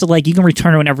even have to, you can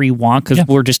return it whenever you want because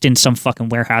we're just in some fucking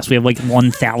warehouse. We have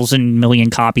 1,000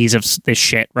 million copies of this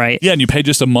shit, right? Yeah, and you pay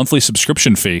just a monthly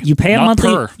subscription fee. You pay a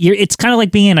monthly. It's kind of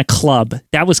like being in a club.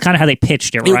 That was kind of how they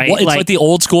pitched it, right? It's like the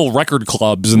old school record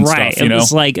clubs and stuff, you know? It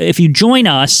was like, if you join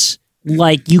us,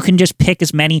 you can just pick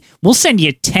as many. We'll send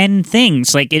you 10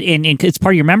 things, and it's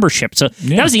part of your membership. So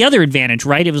that was the other advantage,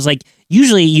 right? It was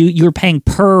usually you were paying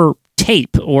per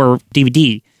tape or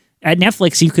DVD. At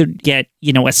Netflix, you could get,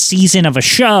 a season of a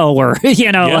show or,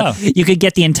 you could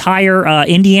get the entire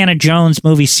Indiana Jones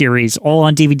movie series all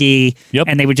on DVD. Yep.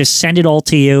 And they would just send it all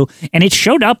to you. And it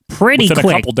showed up pretty Within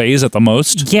quick. a couple days at the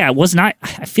most. Yeah, it was not,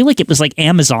 I feel like it was like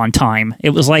Amazon time.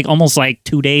 It was almost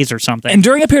 2 days or something. And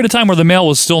during a period of time where the mail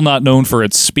was still not known for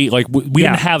its speed, we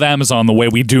didn't have Amazon the way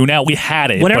we do now. We had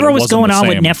it. Whatever was going on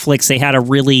with Netflix, they had a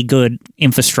really good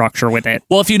infrastructure with it.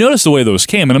 Well, if you notice the way those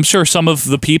came, and I'm sure most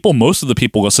of the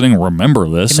people listening remember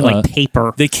this.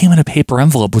 Paper. They came in a paper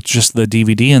envelope with just the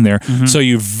DVD in there. Mm-hmm. So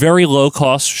you very low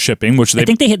cost shipping, which I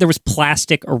think there was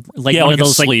plastic or one of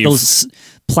those those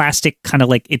plastic kind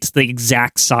of it's the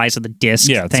exact size of the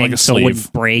disc thing, so it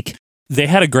wouldn't break. They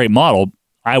had a great model.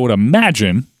 I would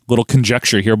imagine, little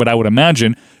conjecture here, but I would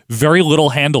imagine very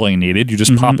little handling needed. You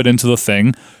just pop it into the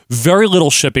thing. Very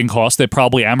little shipping cost. They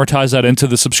probably amortize that into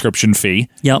the subscription fee.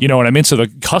 Yep. You know what I mean? So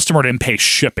the customer didn't pay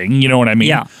shipping. You know what I mean?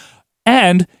 Yeah.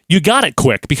 And you got it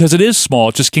quick because it is small.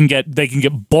 It just they can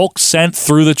get bulk sent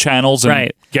through the channels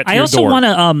and get to your door. I also want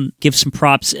to give some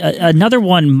props. Another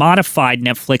one modified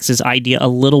Netflix's idea a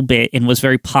little bit and was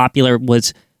very popular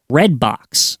was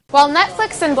Redbox. While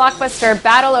Netflix and Blockbuster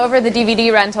battle over the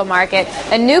DVD rental market,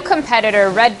 a new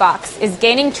competitor, Redbox, is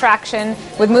gaining traction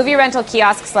with movie rental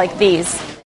kiosks like these.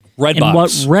 Redbox. And what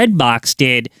Redbox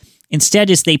did instead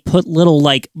is they put little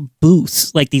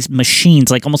booths, these machines,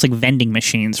 almost like vending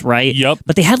machines, right? Yep.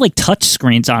 But they had touch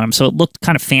screens on them, so it looked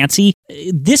kind of fancy.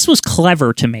 This was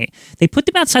clever to me. They put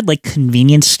them outside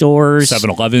convenience stores,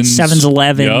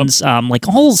 7-Elevens, yep.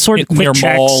 All sort of quick near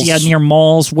checks, malls. Near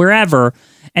malls, wherever.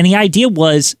 And the idea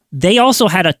was they also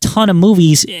had a ton of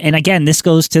movies. And again, this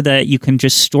goes to you can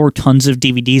just store tons of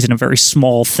DVDs in a very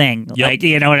small thing. Yep.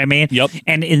 You know what I mean? Yep.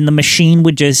 And the machine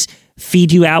would just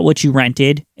feed you out what you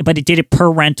rented, but it did it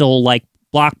per rental,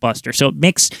 Blockbuster. So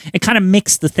it kind of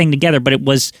mixed the thing together, but you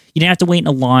didn't have to wait in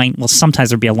a line. Well, sometimes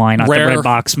there'd be a line on the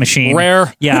Redbox machine.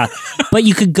 Rare. Yeah. But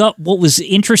you could go, what was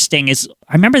interesting is,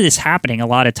 I remember this happening a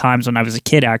lot of times when I was a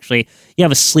kid, actually. You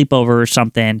have a sleepover or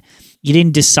something. You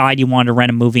didn't decide you wanted to rent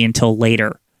a movie until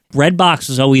later. Redbox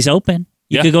was always open.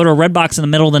 You could go to a Redbox in the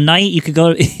middle of the night. You could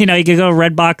go, to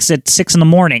Redbox at 6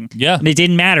 a.m. Yeah. And it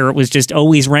didn't matter. It was just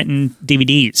always renting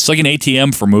DVDs. It's like an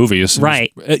ATM for movies.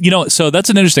 Right. So that's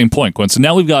an interesting point, Quinn. So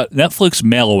now we've got Netflix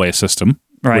mail-away system,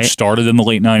 which started in the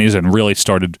late 90s and really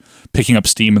started picking up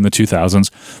steam in the 2000s.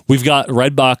 We've got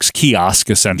Redbox kiosk,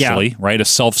 essentially, right? A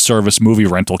self-service movie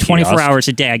rental kiosk. 24 hours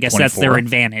a day. I guess that's their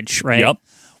advantage, right? Yep.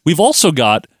 We've also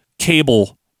got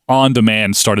cable on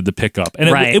demand started to pick up. And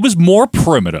it was more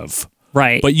primitive.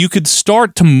 Right. But you could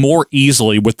start to more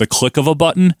easily, with the click of a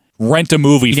button, rent a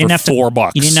movie for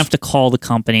 $4. You didn't have to call the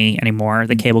company anymore,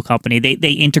 the cable company.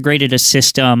 They integrated a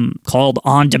system called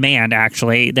On Demand,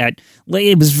 actually, that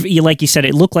it was, like you said,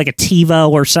 it looked like a TiVo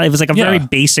or something. It was like a very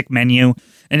basic menu.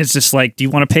 And it's just like, do you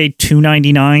want to pay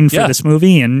 $2.99 for this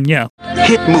movie? And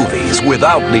Hit movies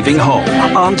without leaving home.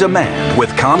 On demand with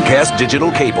Comcast Digital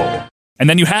Cable. And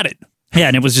then you had it. Yeah,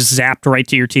 and it was just zapped right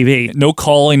to your TV. No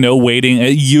calling, no waiting.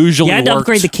 It usually You had to worked.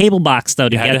 upgrade the cable box, though,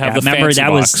 to You had get to have that. the Remember, fancy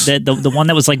that box. was the one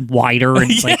that was like wider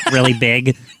and like really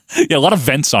big. Yeah, a lot of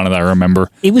vents on it, I remember.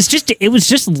 It was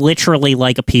just literally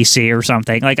like a PC or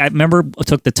something. Like, I remember I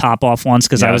took the top off once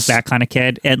because I was that kind of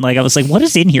kid. And like I was like, what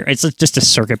is in here? It's just a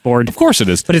circuit board. Of course it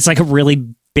is. But it's like a really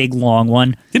big, long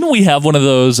one. Didn't we have one of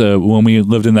those when we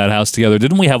lived in that house together?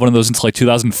 Didn't we have one of those until like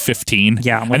 2015?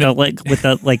 Yeah,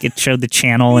 it showed the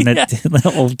channel and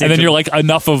the old digital. And then you're like,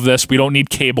 enough of this. We don't need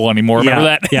cable anymore. Remember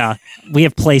that? Yeah. We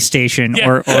have PlayStation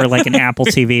or like an Apple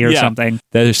TV or something.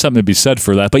 There's something to be said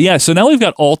for that. But yeah, so now we've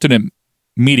got alternate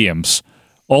mediums,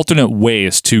 alternate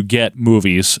ways to get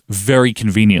movies very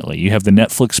conveniently. You have the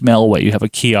Netflix mail-away, you have a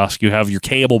kiosk, you have your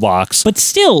cable box. But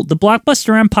still, the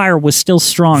Blockbuster empire was still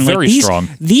strong. Very strong.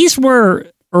 These were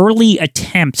early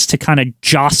attempts to kind of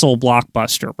jostle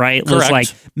Blockbuster, right? It was like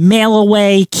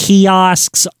mail-away,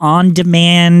 kiosks,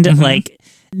 on-demand, like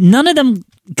none of them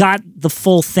got the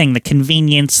full thing, the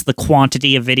convenience, the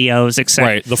quantity of videos, etc.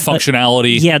 Right, the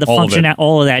functionality.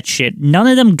 All of that shit. None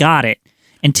of them got it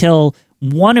until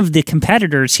one of the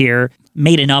competitors here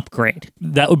made an upgrade.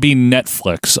 That would be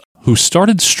Netflix, who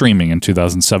started streaming in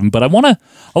 2007. But I want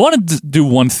to do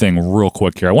one thing real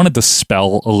quick here. I want to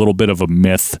dispel a little bit of a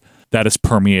myth that has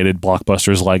permeated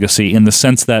Blockbuster's legacy, in the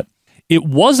sense that it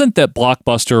wasn't that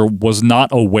Blockbuster was not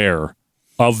aware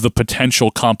of the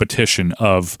potential competition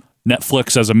of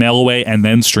Netflix as a mail-away and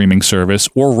then streaming service,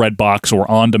 or Redbox or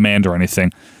On Demand or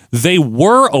anything. They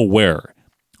were aware.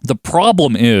 The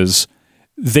problem is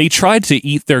they tried to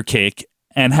eat their cake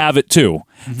and have it too.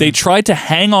 They tried to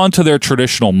hang on to their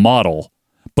traditional model,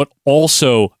 but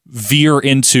also veer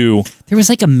into... There was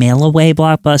like a mail-away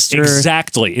Blockbuster.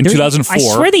 Exactly, in 2004. I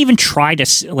swear they even tried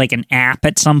like an app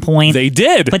at some point. They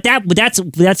did. But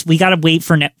that's we got to wait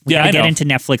for we got to get into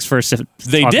Netflix first to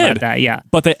they talk did. about that, yeah.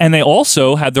 But they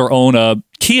also had their own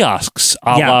kiosks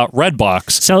a la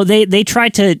Redbox. So they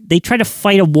tried to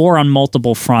fight a war on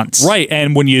multiple fronts. Right,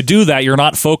 and when you do that, you're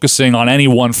not focusing on any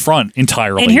one front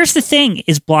entirely. And here's the thing,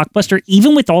 is Blockbuster,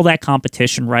 even with all that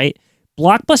competition, right?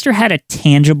 Blockbuster had a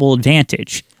tangible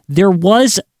advantage. There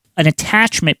was an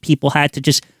attachment people had to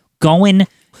just go in.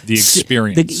 The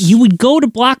experience. You would go to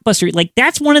Blockbuster. Like,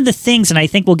 that's one of the things, and I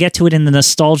think we'll get to it in the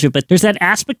nostalgia, but there's that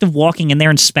aspect of walking in there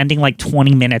and spending like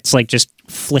 20 minutes like just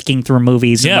flicking through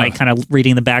movies and like kind of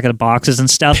reading the back of the boxes and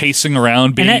stuff. Pacing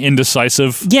around, being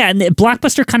indecisive. Yeah, and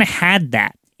Blockbuster kind of had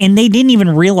that. And they didn't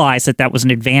even realize that was an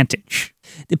advantage.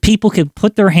 The people could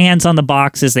put their hands on the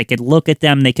boxes, they could look at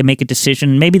them, they could make a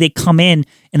decision. Maybe they come in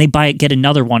and they get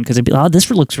another one because they'd be, oh, this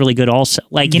looks really good also.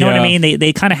 Like, you know what I mean?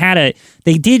 They kind of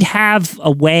they did have a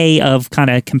way of kind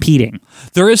of competing.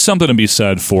 There is something to be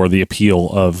said for the appeal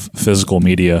of physical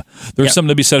media. There's something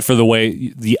to be said for the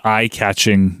way, the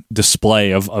eye-catching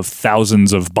display of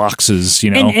thousands of boxes,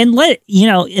 you know? And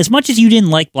as much as you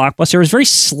didn't like Blockbuster, it was very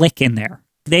slick in there.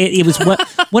 It was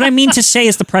what I mean to say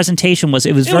is the presentation was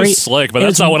very slick, but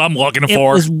that's not what I'm looking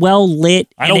for. It was well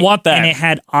lit. I don't want that. And it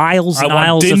had aisles and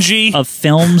aisles dingy of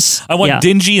films. I want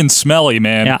dingy and smelly,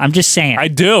 man. Yeah, I'm just saying. I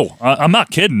do. I'm not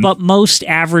kidding. But most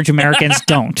average Americans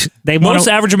don't. Most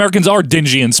average Americans are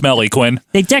dingy and smelly, Quinn.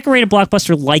 They decorated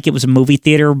Blockbuster like it was a movie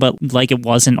theater, but like it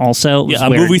wasn't also. It was a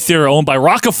movie theater owned by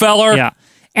Rockefeller. Yeah.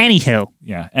 Anywho.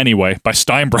 Yeah, anyway, by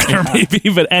Steinbrenner maybe.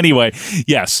 But anyway,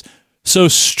 yes. So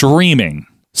streaming.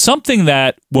 Something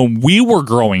that when we were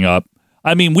growing up,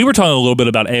 I mean, we were talking a little bit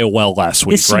about AOL last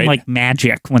week, This seemed right? like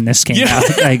magic when this came out.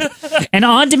 Like, and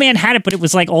On Demand had it, but it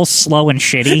was like all slow and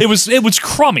shitty. It was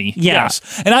crummy. Yeah.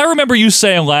 Yes. And I remember you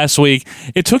saying last week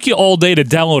it took you all day to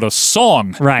download a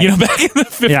song. Right. You know, back in the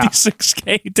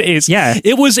 56K days. Yeah.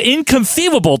 It was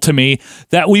inconceivable to me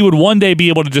that we would one day be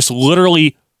able to just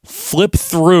literally flip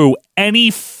through any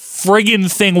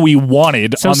friggin' thing we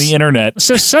wanted on the internet.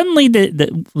 So suddenly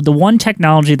the one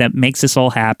technology that makes this all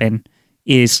happen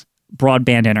is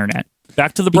broadband internet.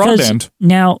 Back to the Because broadband.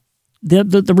 Now,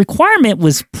 the requirement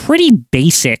was pretty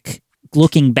basic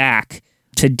looking back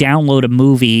to download a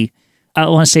movie. I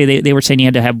want to say they were saying you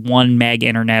had to have 1 meg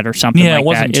internet or something Yeah, like it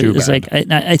wasn't that. too It was bad. like,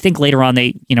 I think later on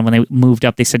when they moved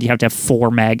up, they said you have to have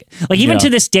 4 meg. Like even to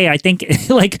this day, I think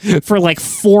like for like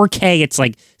 4K, it's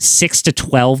like 6 to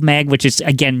 12 meg, which is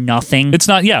again nothing. It's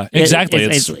not. Yeah, exactly.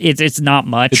 It's not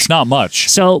much. It's not much.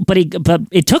 So, but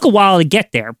it took a while to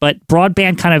get there. But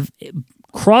broadband kind of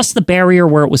crossed the barrier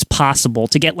where it was possible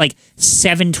to get like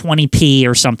 720p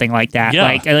or something like that. Yeah.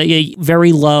 Like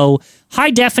very low,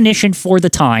 high definition for the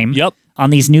time. Yep. On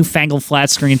these newfangled flat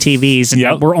screen TVs,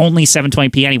 and we're only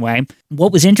 720p anyway.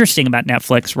 What was interesting about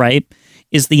Netflix, right,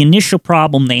 is the initial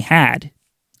problem they had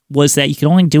was that you could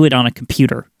only do it on a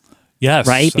computer. Yes,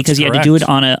 right, because you correct. had to do it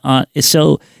on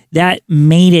so that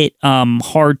made it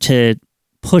hard to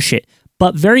push it.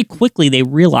 But very quickly they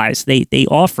realized they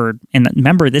offered, and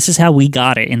remember, this is how we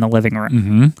got it in the living room.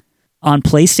 Mm-hmm. On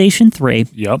PlayStation 3.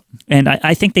 Yep. And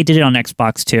I think they did it on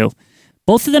Xbox too.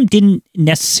 Both of them didn't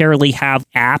necessarily have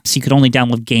apps. You could only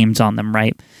download games on them,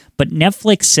 right? But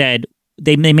Netflix said,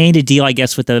 they made a deal, I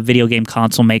guess, with the video game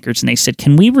console makers, and they said,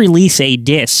 can we release a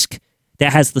disc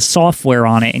that has the software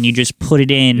on it, and you just put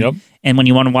it in, and when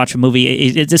you want to watch a movie,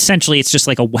 it's essentially, it's just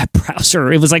like a web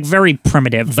browser. It was like very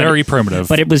primitive. Very primitive.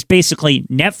 But it was basically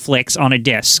Netflix on a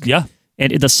disc. Yeah.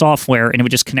 The software, and it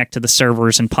would just connect to the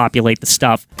servers and populate the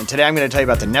stuff. And today I'm going to tell you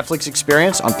about the Netflix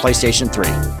experience on PlayStation 3.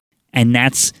 And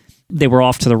they were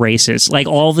off to the races. Like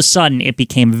all of a sudden, it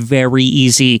became very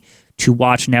easy to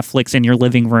watch Netflix in your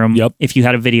living room if you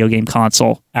had a video game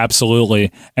console.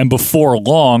 Absolutely. And before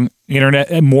long,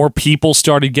 more people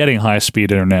started getting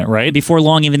high-speed internet, right? Before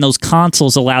long, even those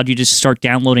consoles allowed you to start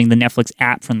downloading the Netflix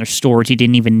app from their stores. You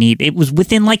didn't even need it. Was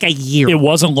within like a year. It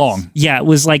wasn't long. Yeah, it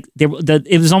was like it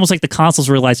was almost like the consoles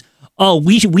realized, oh,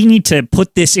 we need to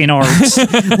put this in our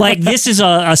like this is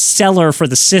a seller for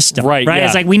the system, right? Yeah.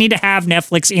 It's like we need to have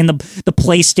Netflix in the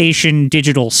PlayStation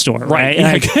digital store, right?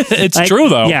 Like, it's true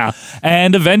though. Yeah,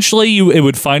 and eventually it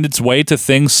would find its way to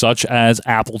things such as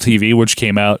Apple TV, which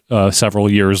came out several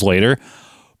years later.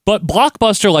 But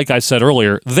Blockbuster, like I said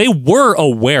earlier, they were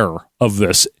aware of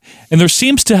this. And there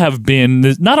seems to have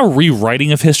been not a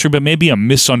rewriting of history, but maybe a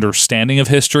misunderstanding of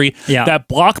history. Yeah. That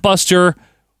Blockbuster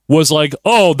was like,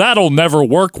 oh, that'll never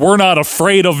work. We're not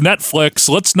afraid of Netflix.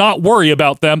 Let's not worry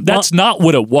about them. That's not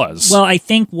what it was. Well, I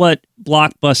think what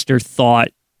Blockbuster thought,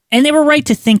 and they were right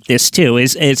to think this too,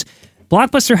 is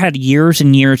Blockbuster had years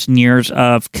and years and years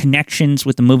of connections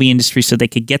with the movie industry so they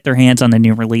could get their hands on the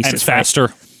new releases. And faster.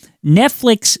 Right?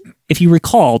 Netflix, if you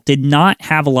recall, did not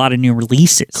have a lot of new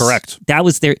releases. Correct. That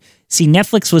was their... See,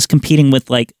 Netflix was competing with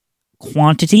like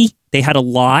quantity. They had a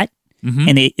lot. Mm-hmm.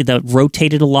 And they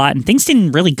rotated a lot, and things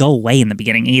didn't really go away in the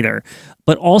beginning either.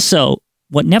 But also,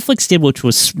 what Netflix did, which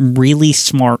was really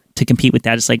smart to compete with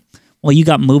that, is like, well, you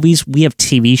got movies, we have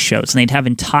TV shows, and they'd have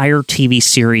entire TV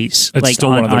series. It's like still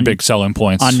one of their big selling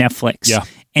points. On Netflix. Yeah.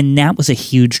 And that was a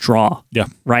huge draw. Yeah.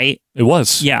 Right? It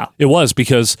was. Yeah. It was,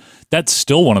 because that's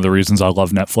still one of the reasons I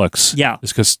love Netflix. Yeah.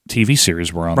 Is because TV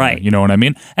series were on right. there. You know what I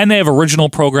mean? And they have original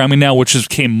programming now, which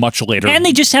came much later. And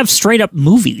they just have straight up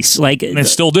movies. Like they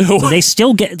still do. They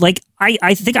still get, like,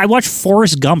 I think I watched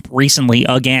Forrest Gump recently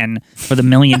again for the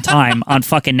millionth time on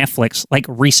fucking Netflix, like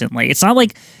recently. It's not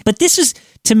like, but this is,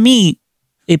 to me,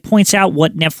 it points out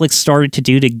what Netflix started to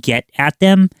do to get at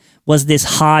them was this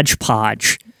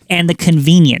hodgepodge and the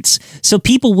convenience. So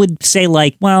people would say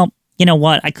like, well, you know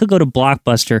what? I could go to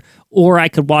Blockbuster, or I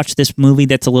could watch this movie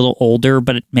that's a little older,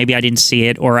 but maybe I didn't see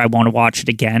it, or I want to watch it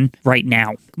again right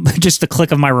now. Just the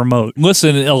click of my remote.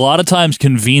 Listen, a lot of times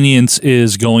convenience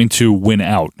is going to win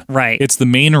out. Right. It's the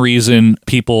main reason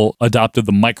people adopted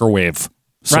the microwave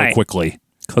so Right. quickly.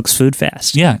 Cooks food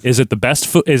fast. Yeah. Is it the best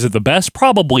food? Is it the best?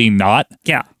 Probably not.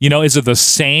 Yeah. You know, is it the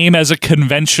same as a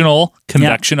conventional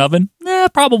convection oven?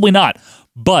 Probably not.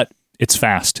 But it's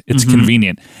fast. It's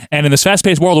convenient. And in this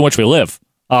fast-paced world in which we live,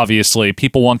 obviously,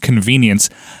 people want convenience.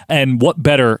 And what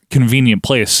better convenient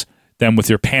place than with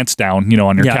your pants down,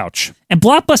 on your couch. And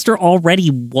Blockbuster already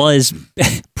was,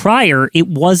 prior, it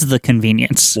was the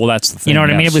convenience. Well, that's the thing. You know what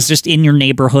I mean? It was just in your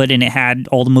neighborhood and it had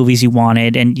all the movies you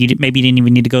wanted and maybe you didn't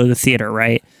even need to go to the theater,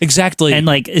 right? Exactly. And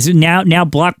now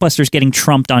Blockbuster's getting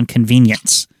trumped on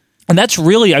convenience. And that's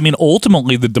really,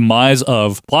 ultimately the demise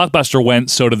of Blockbuster went,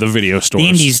 so did the video stores. The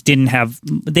indies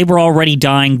they were already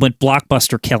dying, but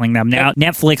Blockbuster killing them. Now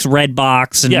Netflix,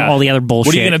 Redbox, and all the other bullshit.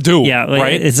 What are you going to do? Yeah,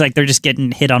 right? It's like they're just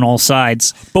getting hit on all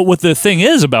sides. But what the thing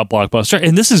is about Blockbuster,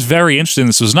 and this is very interesting,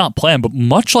 this was not planned, but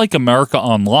much like America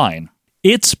Online,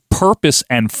 its purpose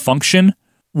and function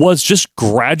was just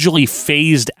gradually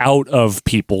phased out of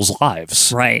people's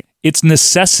lives. Right. Its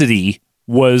necessity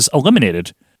was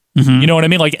eliminated. You know what I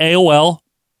mean? Like AOL,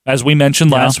 as we mentioned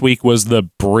last week, was the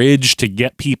bridge to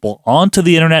get people onto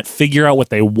the internet, figure out what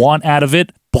they want out of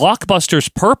it. Blockbuster's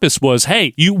purpose was,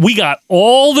 hey, we got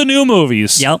all the new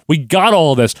movies. Yep. We got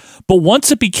all of this. But once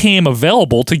it became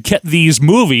available to get these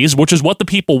movies, which is what the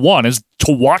people want, is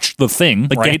to watch the thing.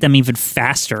 But get them even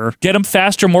faster. Get them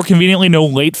faster, more conveniently, no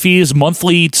late fees,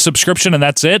 monthly subscription, and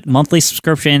that's it. Monthly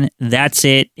subscription, that's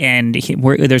it. And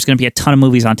there's going to be a ton of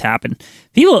movies on tap. And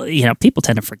people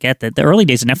tend to forget that the early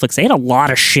days of Netflix, they had a lot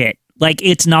of shit. Like,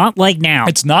 it's not like now.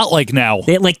 It's not like now.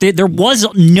 There was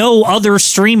no other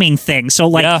streaming thing. So,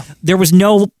 there was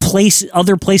no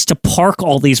other place to park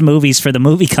all these movies for the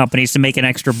movie companies to make an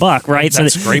extra buck, right?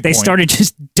 That's a great they point. started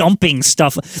just dumping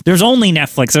stuff. There's only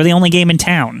Netflix. They're the only game in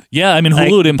town. Yeah,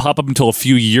 Hulu didn't pop up until a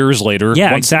few years later.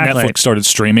 Yeah, once exactly. Netflix started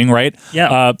streaming, right?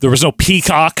 Yeah. There was no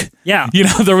Peacock. Yeah.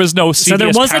 There was no CBS So there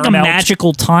was Paramount. like a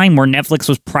magical time where Netflix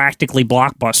was practically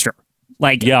Blockbuster.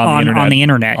 On the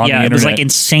internet. It was like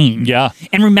insane. Yeah.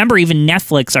 And remember, even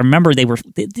Netflix, I remember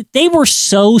they were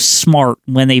so smart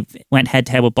when they went head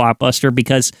to head with Blockbuster,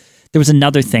 because there was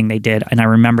another thing they did, and I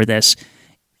remember this.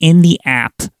 In the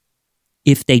app,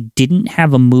 if they didn't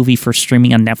have a movie for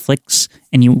streaming on Netflix,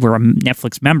 and you were a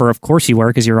Netflix member, of course you were,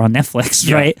 because you're on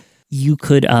Netflix, right? You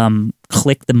could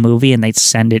click the movie and they'd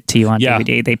send it to you on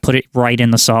DVD. They put it right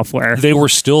in the software. They were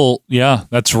still,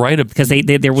 that's right. Because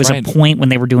there was a point when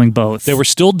they were doing both. They were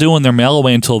still doing their mail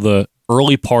away until the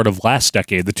early part of last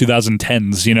decade, the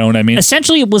 2010s, you know what I mean?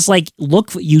 Essentially, it was like,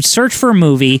 you search for a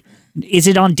movie, is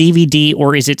it on DVD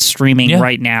or is it streaming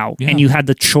right now? Yeah. And you had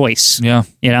the choice. Yeah.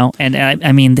 And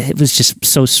it was just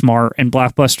so smart. And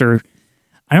Blockbuster,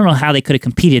 I don't know how they could have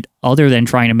competed other than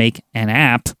trying to make an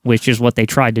app, which is what they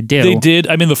tried to do. They did.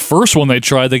 The first one they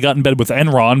tried, they got in bed with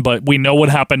Enron, but we know what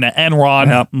happened to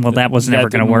Enron. Well, that was never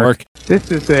going to work.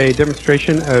 This is a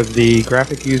demonstration of the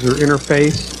graphic user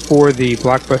interface for the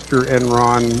Blockbuster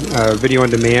Enron video on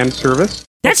demand service.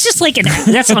 That's just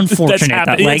that's unfortunate.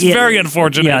 It's very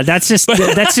unfortunate. Yeah, that's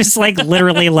just like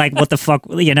literally like, what the fuck,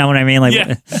 you know what I mean?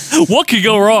 Like, what could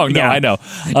go wrong? No, I know.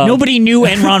 Nobody knew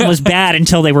Enron was bad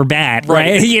until they were bad,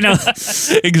 right?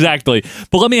 Exactly.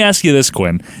 But let me ask you this,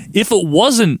 Quinn. If it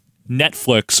wasn't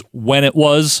Netflix when it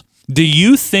was, do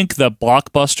you think that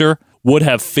Blockbuster would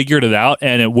have figured it out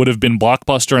and it would have been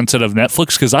Blockbuster instead of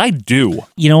Netflix? Because I do.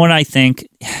 You know what I think?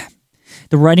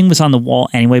 The writing was on the wall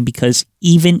anyway, because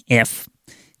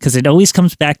because it always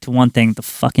comes back to one thing, the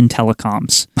fucking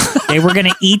telecoms. They were going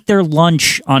to eat their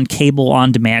lunch on cable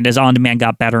on-demand as on-demand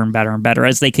got better and better and better,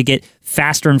 as they could get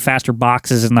faster and faster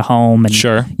boxes in the home. And,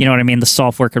 sure. You know what I mean? The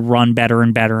software could run better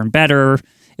and better and better.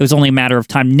 It was only a matter of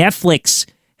time. Netflix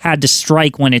had to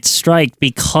strike when it striked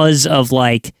because of,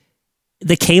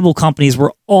 the cable companies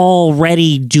were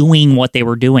already doing what they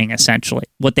were doing, essentially,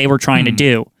 what they were trying to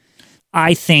do.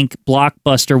 I think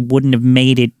Blockbuster wouldn't have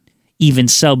made it even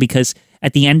so, because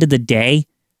at the end of the day,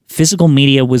 physical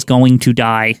media was going to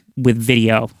die with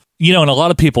video. And a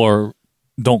lot of people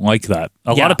don't like that.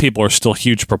 A lot of people are still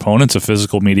huge proponents of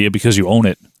physical media because you own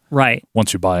it. Right.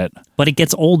 Once you buy it. But it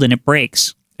gets old and it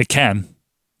breaks. It can.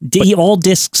 All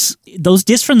discs, those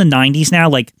discs from the 90s now,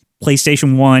 like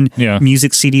PlayStation 1,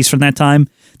 music CDs from that time,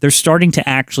 they're starting to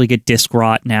actually get disc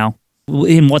rot now.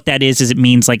 And what that is it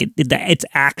means it's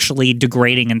actually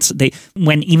degrading. And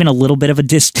when even a little bit of a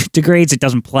disc degrades, it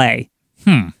doesn't play.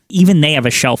 Even they have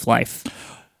a shelf life.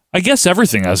 I guess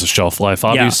everything has a shelf life.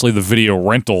 Obviously, the video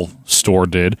rental store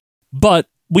did. But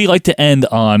we like to end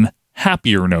on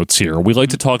happier notes here. We like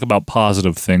to talk about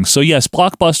positive things. So yes,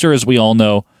 Blockbuster, as we all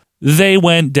know, they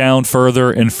went down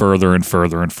further and further and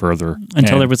further and further.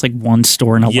 Until there was one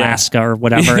store in Alaska or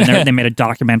whatever, and they made a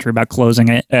documentary about closing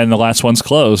it. And the last one's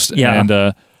closed. Yeah.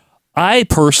 And I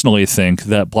personally think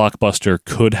that Blockbuster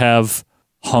could have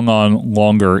hung on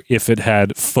longer if it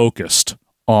had focused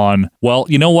on, well,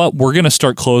 you know what? We're going to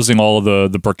start closing all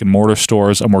of the brick and mortar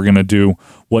stores, and we're going to do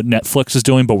what Netflix is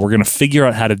doing, but we're going to figure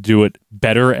out how to do it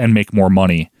better and make more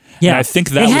money. And I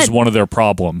think that was one of their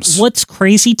problems. What's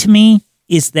crazy to me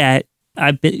is that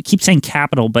keep saying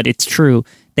capital, but it's true.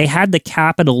 They had the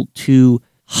capital to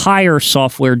hire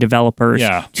software developers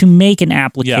to make an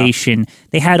application. Yeah.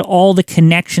 They had all the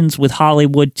connections with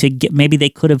Hollywood to get, maybe they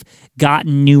could have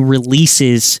gotten new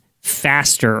releases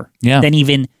faster than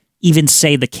even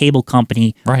say the cable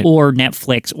company or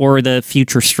Netflix or the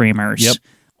future streamers. Yep.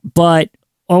 But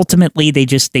ultimately they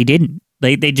didn't.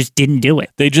 They just didn't do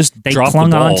it. They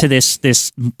clung on to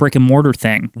this brick and mortar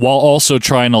thing while also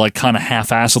trying to like kind of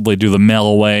half-assedly do the mail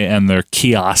away and their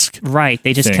kiosk. Right.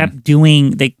 They just kept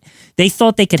doing. They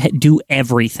thought they could do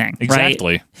everything.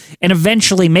 Exactly. Right? And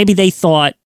eventually, maybe they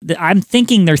thought. I'm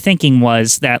thinking their thinking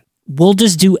was that we'll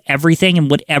just do everything, and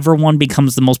whatever one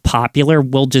becomes the most popular,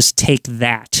 we'll just take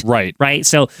that. Right. Right.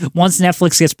 So once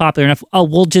Netflix gets popular enough,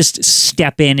 we'll just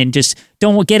step in and just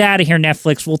don't get out of here,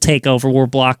 Netflix. We'll take over. We're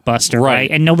Blockbuster. Right.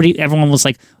 And everyone was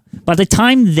like, by the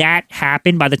time that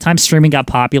happened, by the time streaming got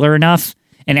popular enough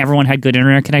and everyone had good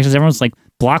internet connections, everyone was like,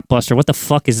 Blockbuster, what the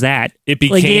fuck is that? It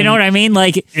became, like, you know what I mean?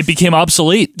 Like, it became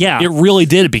obsolete. Yeah. It really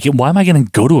did. It became, why am I going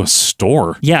to go to a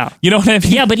store? Yeah. You know what I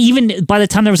mean? Yeah, but even by the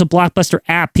time there was a Blockbuster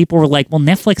app, people were like, well,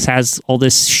 Netflix has all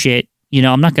this shit. You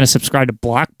know, I'm not going to subscribe to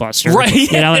Blockbuster. Right.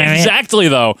 You know what I mean? Exactly,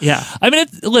 though. Yeah. I mean,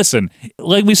 listen,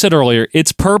 like we said earlier,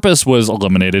 its purpose was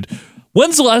eliminated.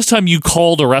 When's the last time you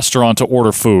called a restaurant to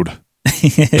order food?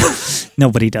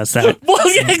 Nobody does that.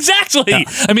 Well, yeah, exactly. Yeah.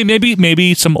 I mean,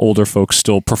 maybe some older folks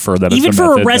still prefer that. Even as a for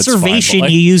method, a reservation,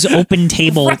 fine, you use Open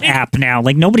Table app now.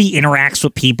 Like nobody interacts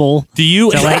with people. Do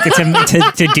you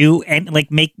to do and like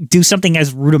do something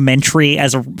as rudimentary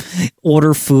as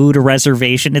order food, a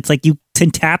reservation? It's like you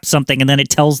can tap something and then it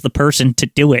tells the person to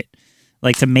do it.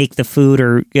 Like to make the food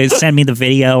or send me the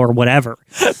video or whatever.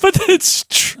 But it's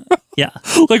true. Yeah.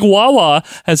 Like Wawa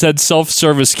has had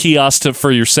self-service kiosk for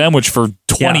your sandwich for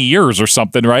 20 years or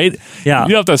something, right? Yeah. You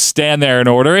don't have to stand there and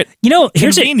order it. You know,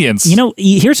 convenience.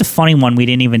 Here's a funny one we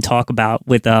didn't even talk about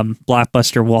with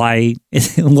Blockbuster. Why?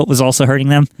 What was also hurting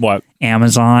them? What?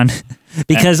 Amazon.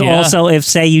 Because also, if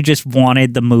say you just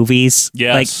wanted the movies,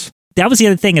 like. That was the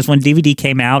other thing is when DVD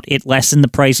came out, it lessened the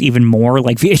price even more.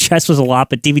 Like VHS was a lot,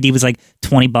 but DVD was like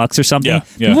 $20 or something.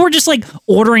 Yeah. People were just like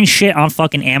ordering shit on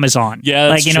fucking Amazon. Yeah,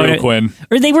 that's true, Quinn.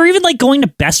 Or they were even like going to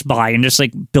Best Buy and just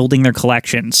like building their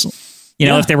collections. You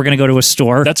know, if they were going to go to a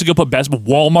store. That's a good put.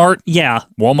 Walmart. Yeah.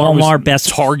 Walmart, Best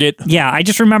Target. Yeah, I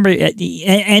just remember it,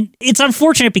 and it's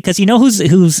unfortunate because you know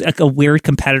who's a weird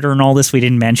competitor in all this we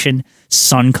didn't mention?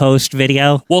 Suncoast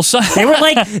Video. Well, they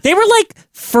were like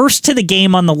first to the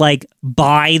game on the like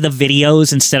buy the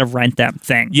videos instead of rent them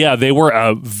thing. Yeah, they were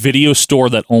a video store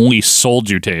that only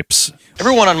sold you tapes.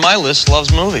 Everyone on my list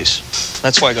loves movies.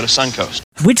 That's why I go to Suncoast.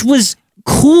 Which was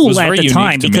cool at the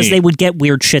time to because me. they would get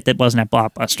weird shit that wasn't at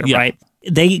Blockbuster, right?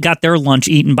 They got their lunch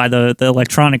eaten by the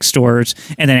electronic stores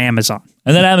and then Amazon.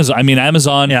 And then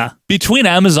Amazon. Yeah. Between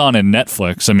Amazon and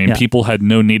Netflix, I mean, people had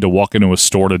no need to walk into a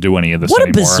store to do any of this anymore. What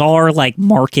a bizarre like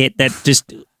market that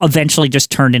just eventually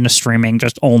just turned into streaming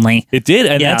just only. It did,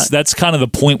 and that's kind of the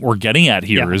point we're getting at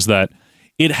here is that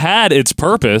it had its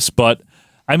purpose, but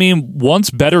I mean,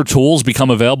 once better tools become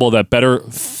available that better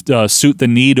suit the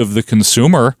need of the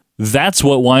consumer, that's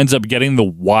what winds up getting the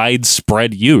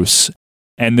widespread use.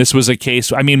 And this was a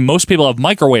case, I mean, most people have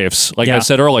microwaves, like I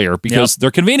said earlier, because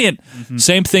they're convenient. Mm-hmm.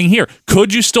 Same thing here.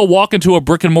 Could you still walk into a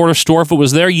brick and mortar store if it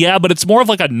was there? Yeah, but it's more of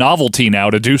like a novelty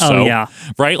now to do so. Oh, yeah.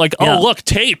 Right? Like, oh, look,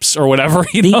 tapes or whatever,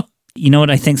 you know? You know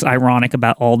what I think's ironic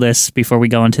about all this before we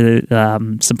go into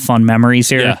some fun memories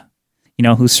here? Yeah. You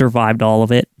know who survived all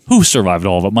of it? Who survived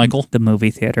all of it, Michael? The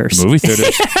movie theaters. The movie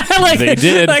theaters. They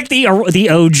did. Like the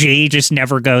OG just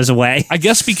never goes away. I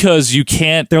guess because you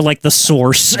can't... They're like the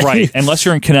source. Right. Unless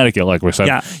you're in Connecticut, like we said.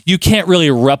 Yeah. You can't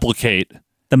really replicate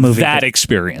the movie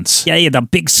experience. Yeah, the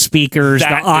big speakers, the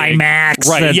IMAX.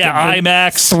 Right, the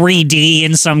IMAX. 3D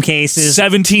in some cases.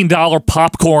 $17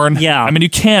 popcorn. Yeah. I mean, you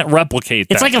can't replicate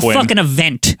that. It's like a fucking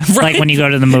event, right? Like when you go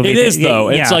to the movie. It is, though.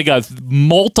 Yeah. It's like a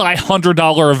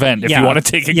multi-$100 event if you want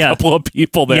to take a couple of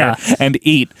people there and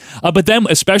eat. But then,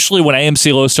 especially when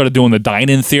AMC Lowe's started doing the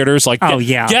dine-in theaters, like,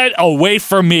 get away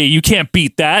from me. You can't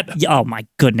beat that. Oh, my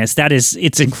goodness.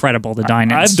 It's incredible, the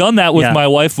dine-ins. I've done that with my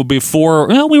wife before.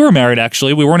 Well, we were married,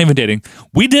 actually. We weren't even dating.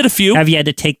 We did a few. Have you had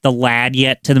to take the lad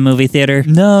yet to the movie theater?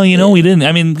 No, we didn't.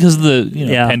 I mean, because of the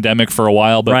pandemic for a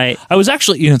while. But I was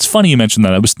actually, it's funny you mentioned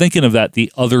that. I was thinking of that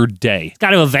the other day. Got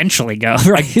to eventually go.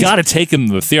 Right? I got to take him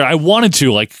to the theater. I wanted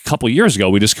to like a couple years ago.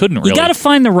 We just couldn't really. You got to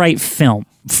find the right film.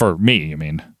 For me, you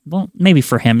mean? well, maybe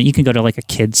for him, you can go to like a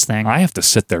kids thing. I have to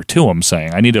sit there too. I'm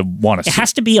saying I need to want to. It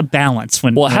has to be a balance.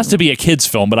 It has to be a kids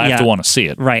film, but I have to want to see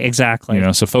it. Right,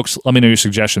 exactly. So folks, let me know your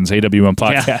suggestions. AWM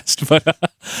podcast.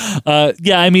 But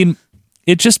I mean,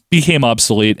 it just became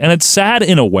obsolete, and it's sad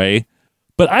in a way.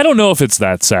 But I don't know if it's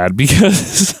that sad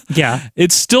because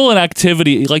it's still an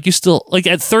activity. Like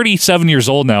at 37 years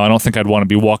old now, I don't think I'd want to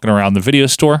be walking around the video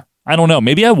store. I don't know.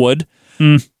 Maybe I would.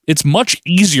 It's much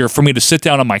easier for me to sit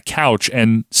down on my couch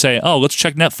and say, oh, let's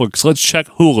check Netflix. Let's check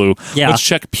Hulu. Yeah. Let's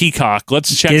check Peacock.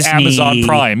 Let's check Disney, Amazon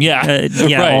Prime. Yeah.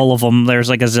 Right. All of them. There's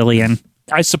like a zillion.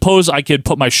 I suppose I could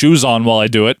put my shoes on while I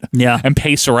do it. Yeah. And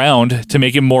pace around to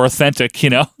make it more authentic,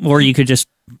 Or you could just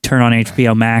turn on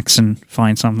HBO Max and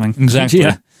find something. Exactly.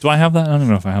 Yeah. Do I have that? I don't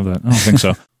know if I have that. I don't think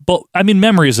so. But, I mean,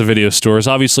 memories of video stores.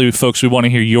 Obviously, folks, we want to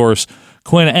hear yours.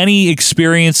 Quinn, any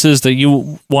experiences that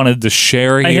you wanted to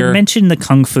share here? I had mentioned the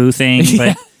Kung Fu thing,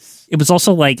 but it was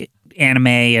also like anime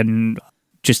and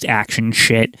just action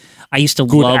shit. I used to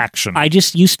love action. I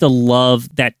just used to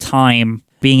love that time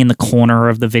being in the corner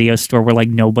of the video store where like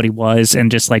nobody was and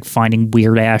just like finding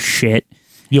weird ass shit.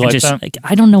 You like just, that? Like,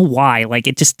 I don't know why. Like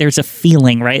it just, there's a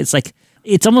feeling, right? It's like,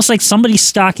 it's almost like somebody's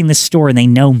stocking this store and they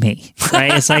know me,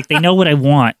 right? It's like they know what I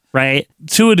want, right?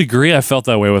 To a degree, I felt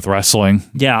that way with wrestling.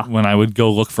 Yeah. When I would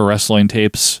go look for wrestling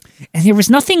tapes. And there was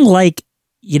nothing like,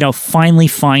 finally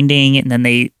finding it and then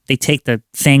they take the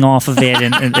thing off of it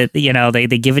and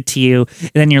they give it to you.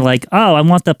 And then you're like, oh, I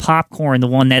want the popcorn, the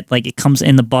one that like it comes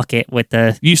in the bucket with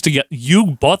the...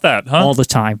 You bought that, huh? All the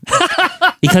time.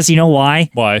 Because you know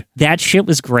why? Why? That shit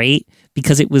was great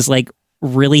because it was like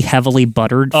really heavily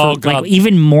buttered. Oh, God. Like,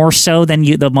 even more so than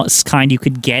the most kind you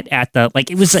could get at the...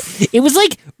 Like, it was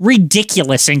like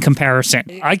ridiculous in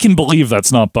comparison. I can believe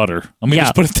that's not butter. Let me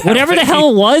just put it that Whatever way. the hell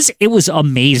it was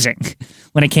amazing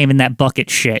when it came in that bucket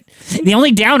shit. The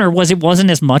only downer was it wasn't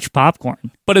as much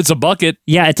popcorn. But it's a bucket.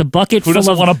 Yeah, it's a bucket Who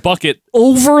doesn't want a bucket?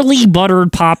 Overly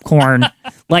buttered popcorn.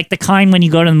 Like the kind when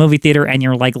you go to the movie theater and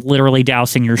you're like literally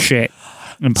dousing your shit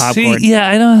in popcorn. See, yeah,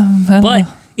 I don't But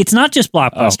know. it's not just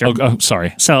Blockbuster. Oh,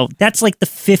 sorry. So that's like the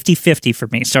 50-50 for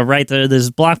me. So right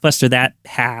there's Blockbuster, that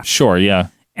half. Sure, yeah.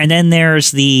 And then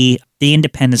there's the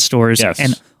independent stores. Yes,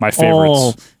 and my favorites.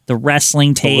 all the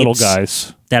wrestling tapes. The little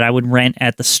guys. That I would rent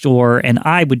at the store. And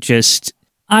I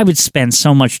would spend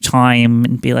so much time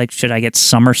and be like, should I get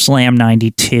SummerSlam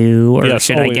 92? Or Yes,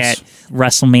 should always. I get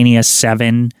WrestleMania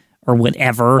 7? Or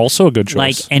whatever. Also a good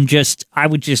choice. I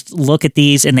would just look at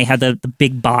these and they had the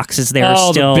big boxes there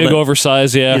still. The big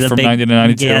oversize, from 90 to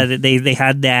 92. Yeah, they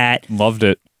had that. Loved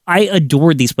it. I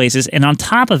adored these places. And on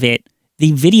top of it,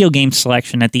 the video game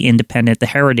selection at the independent, the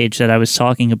Heritage that I was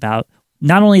talking about,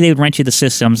 not only they would rent you the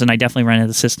systems, and I definitely rented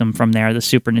the system from there, the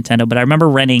Super Nintendo, but I remember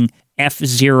renting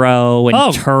F-Zero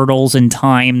and Turtles in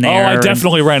Time there. Oh, I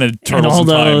definitely rented Turtles and all in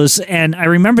Time. those. And I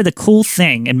remember the cool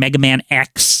thing in Mega Man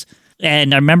X.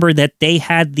 And I remember that they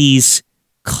had these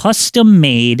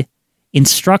custom-made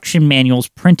instruction manuals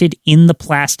printed in the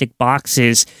plastic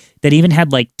boxes that even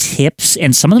had like tips,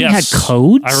 and some of them had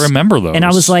codes. I remember those. And I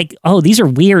was like, oh, these are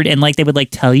weird. And like they would like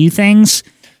tell you things.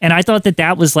 And I thought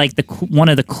that was like one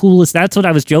of the coolest. That's what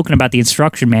I was joking about the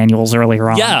instruction manuals earlier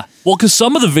on. Yeah. Well, because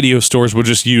some of the video stores would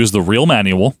just use the real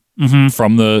manual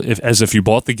from as if you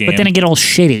bought the game. But then it get all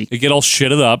shitty. It get all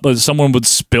shitted up, but someone would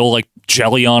spill like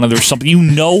jelly on it or something. You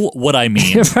know what I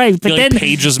mean. Right. But then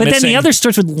pages then missing. the other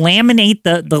stores would laminate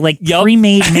the like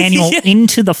pre-made manual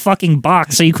into the fucking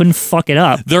box so you couldn't fuck it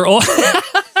up.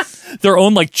 Their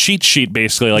own like cheat sheet,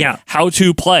 basically, like how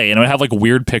to play, and it would have like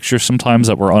weird pictures sometimes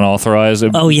that were unauthorized.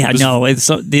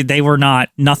 They were not.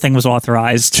 Nothing was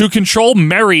authorized. To control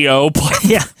Mario,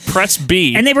 press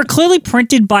B. And they were clearly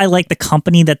printed by like the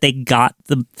company that they got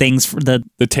the things for the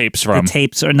tapes from. The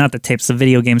tapes, or not the tapes, the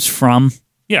video games from.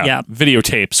 Yeah,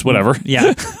 videotapes, whatever.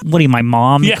 Yeah. What are you, my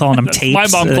mom? You calling them tapes? My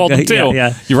mom called them too.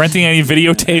 Yeah. You renting any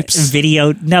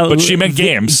videotapes? No. But she meant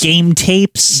games. Game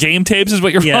tapes. Game tapes is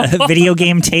what you're video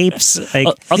game tapes. Like,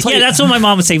 I'll tell you. That's what my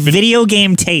mom would say. Video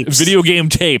game tapes. Video game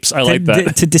tapes. I like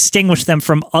that. To distinguish them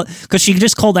from, because she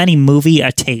just called any movie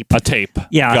a tape. A tape.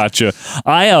 Yeah. Gotcha.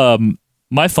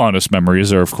 My fondest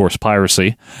memories are, of course,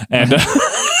 piracy. And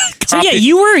so yeah,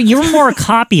 you were more a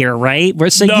copier, right?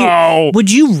 Would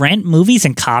you rent movies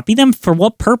and copy them for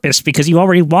what purpose? Because you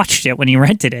already watched it when you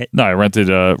rented it. No, I rented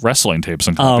wrestling tapes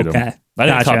and copied them. I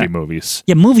didn't copy movies.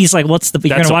 Yeah, movies like you're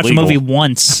going to watch a movie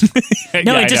once.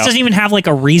 No, it just doesn't even have like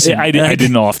a reason. I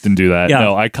didn't often do that. Yeah.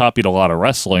 No, I copied a lot of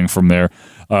wrestling from there.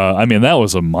 I mean, that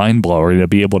was a mind blower to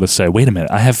be able to say, wait a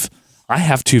minute, I have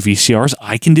 2 VCRs.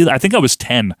 I can do that. I think I was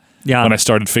 10. Yeah. When I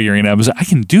started figuring it out, I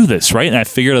can do this, right? And I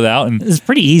figured it out. And it's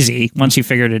pretty easy once you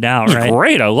figured it out, right?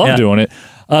 Great. I love doing it.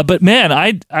 But man,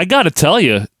 I got to tell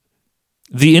you,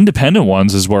 the independent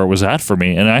ones is where it was at for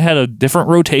me. And I had a different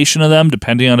rotation of them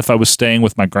depending on if I was staying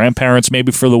with my grandparents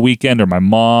maybe for the weekend or my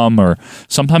mom, or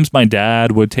sometimes my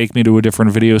dad would take me to a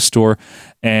different video store,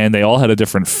 and they all had a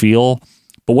different feel.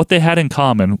 But what they had in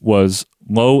common was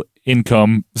low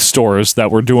income stores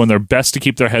that were doing their best to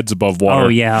keep their heads above water. Oh,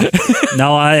 yeah.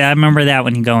 No, I remember that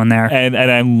when you go in there. And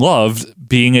I loved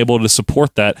being able to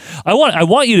support that. I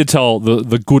want you to tell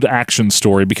the good action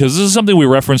story, because this is something we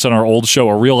referenced on our old show,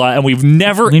 a real, and we've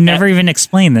never even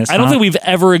explained this. I don't think we've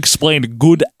ever explained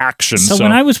good action. So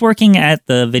when I was working at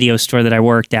the video store that I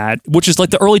worked at, which is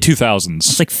like the early 2000s,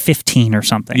 it's like 15 or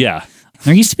something. Yeah.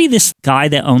 There used to be this guy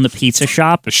that owned the pizza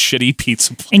shop. A shitty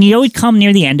pizza place. And he would come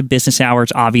near the end of business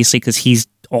hours, obviously, because he's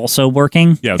also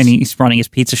working. Yes. And he's running his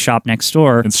pizza shop next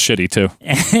door. It's shitty, too.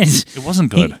 And it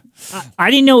wasn't good. I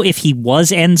didn't know if he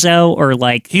was Enzo or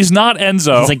like... He's not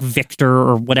Enzo. He's like Victor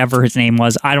or whatever his name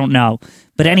was. I don't know.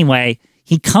 But anyway,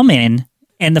 he'd come in,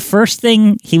 and the first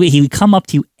thing, he would come up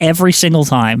to you every single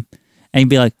time, and he'd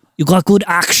be like, "You got good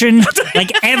action?"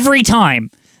 Like every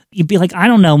time. You'd be like, "I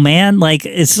don't know, man. Like,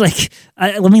 it's like,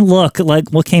 let me look, like,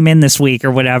 what came in this week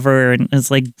or whatever." And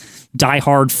it's like Die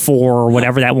Hard 4 or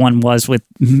whatever that one was with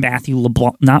Matthew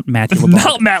LeBlanc. Not Matthew LeBlanc.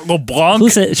 Not Matt LeBlanc.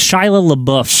 Who's it? Shia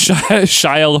LaBeouf.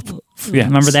 Shia LaBeouf. Yes.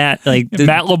 Remember that? Like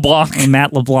Matt LeBlanc.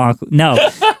 Matt LeBlanc. No.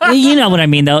 You know what I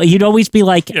mean, though. You'd always be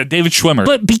like... Yeah, David Schwimmer.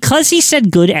 But because he said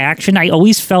good action, I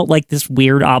always felt like this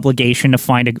weird obligation to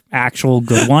find an actual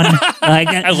good one. Like,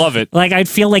 I love it. Like, I'd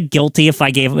feel like guilty if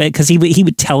I gave it, because he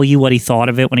would tell you what he thought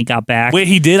of it when he got back. Wait,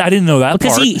 he did? I didn't know that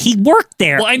because part. he worked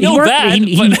there. Well, I know that.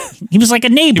 He was like a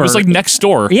neighbor. He was like next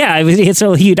door. Yeah,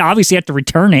 so he'd obviously have to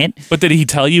return it. But did he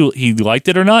tell you he liked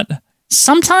it or not?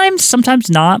 Sometimes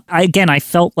not. I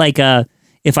felt like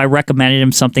if I recommended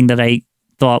him something that I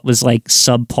thought was like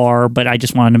subpar, but I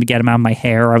just wanted him to get him out of my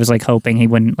hair, I was like hoping he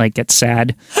wouldn't like get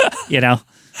sad, you know?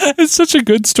 It's such a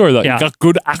good story. Like, got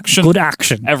good action. Good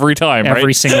action. Every time, right?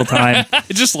 Every single time. I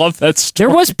just love that story.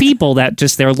 There was people that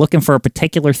they're looking for a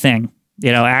particular thing.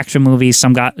 You know, action movies.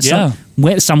 Some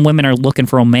women are looking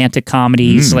for romantic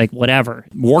comedies, like whatever.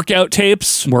 Workout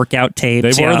tapes. They were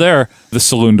there. The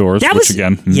saloon doors,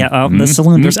 the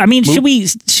saloon doors. I mean,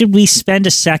 should we spend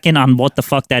a second on what the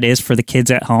fuck that is for the kids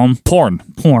at home? Porn,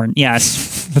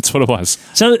 yes. That's what it was.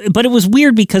 So, but it was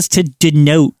weird because to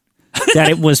denote that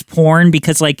it was porn,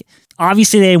 because like,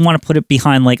 obviously they didn't want to put it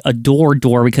behind like a door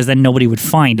because then nobody would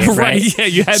find it, right?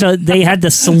 Yeah, so they had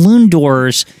the saloon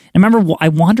doors. I remember I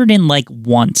wandered in like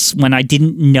once when I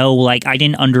didn't know, like I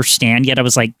didn't understand yet. I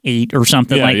was like 8 or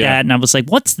something that, and I was like,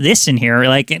 "What's this in here?"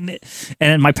 Like, and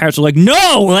my parents were like,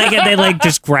 "No!" Like, and they like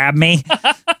just grabbed me.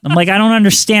 I'm like, I don't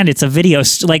understand. It's a video.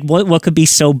 Like, what could be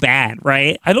so bad,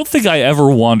 right? I don't think I ever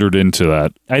wandered into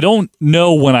that. I don't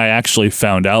know when I actually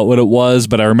found out what it was,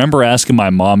 but I remember asking my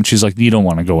mom. She's like, "You don't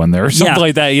want to go in there," or something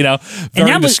like that. You know,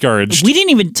 very discouraged. We didn't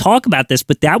even talk about this,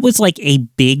 but that was like a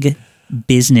big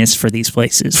business for these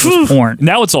places. Was porn.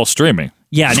 Now it's all streaming.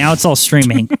 Yeah, now it's all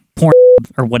streaming. Porn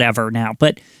or whatever now.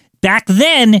 But back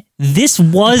then, this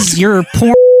was your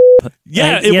porn.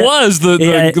 Yeah, it was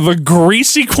the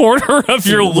greasy corner of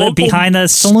your local, behind the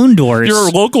saloon doors, your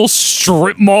local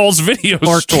strip mall's video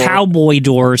or store, cowboy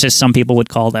doors, as some people would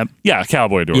call them. Yeah,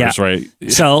 cowboy doors, right?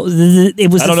 So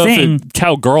it was. I don't know if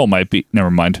cowgirl might be. Never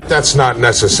mind. That's not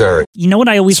necessary. You know what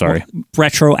I always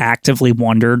retroactively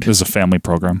wondered? This is a family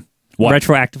program. What?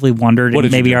 Retroactively wondered,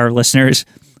 and maybe our listeners,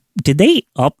 did they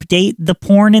update the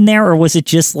porn in there, or was it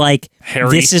just like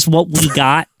this is what we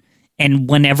got, and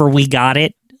whenever we got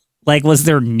it? Like, was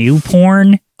there new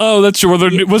porn? Oh, that's true.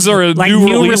 Was there a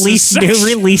new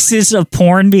releases of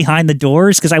porn behind the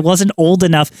doors? Because I wasn't old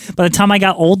enough. By the time I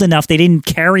got old enough, they didn't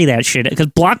carry that shit. Because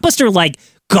Blockbuster, like,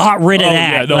 got rid of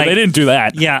that. Yeah, no, they didn't do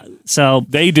that. Yeah, so...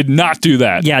 They did not do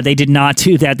that. Yeah, they did not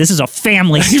do that. This is a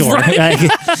family store.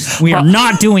 We are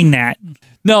not doing that.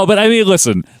 No, but I mean,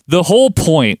 listen, the whole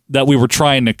point that we were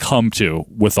trying to come to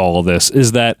with all of this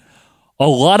is that a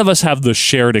lot of us have the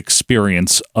shared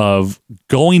experience of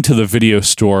going to the video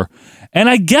store. And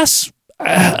I guess,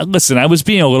 listen, I was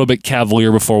being a little bit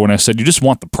cavalier before when I said you just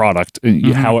want the product,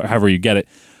 however you get it.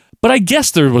 But I guess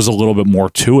there was a little bit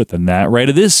more to it than that, right?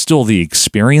 It is still the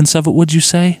experience of it, would you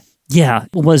say? Yeah,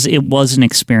 it was an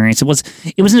experience. It was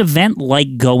an event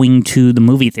like going to the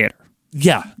movie theater.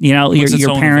 Yeah. You know,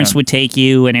 your parents would take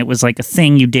you, and it was like a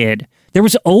thing you did. There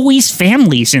was always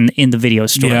families in the video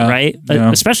store, right?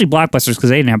 Yeah. Especially Blockbusters, because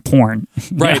they didn't have porn.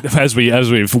 Right, as we've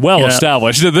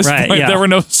established at this point, there were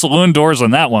no saloon doors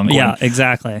on that one, Quinn. Yeah,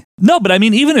 exactly. No, but I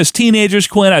mean, even as teenagers,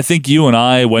 Quinn, I think you and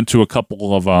I went to a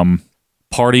couple of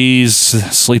parties,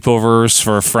 sleepovers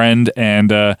for a friend,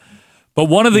 and But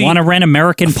one of the Want to rent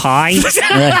American Pie?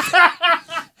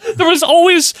 There was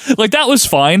always, like, that was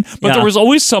fine, but Yeah. there was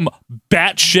always some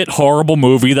batshit horrible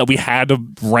movie that we had to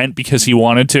rent because he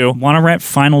wanted to. Want to rent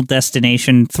Final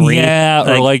Destination 3? Yeah,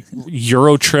 or like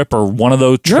Eurotrip or one of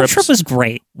those trips. Eurotrip was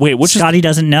great. Wait, which Scotty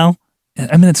doesn't know?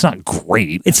 I mean, it's not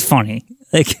great. It's funny.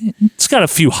 Like, it's got a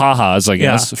few ha-has, I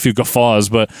guess, Yeah. a few guffaws,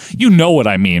 but you know what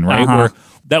I mean, right? Uh-huh. Where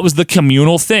that was the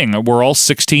communal thing. We're all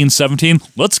 16, 17.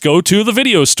 Let's go to the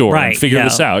video store and Right, figure yeah.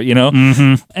 this out, you know?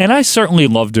 Mhm. And I certainly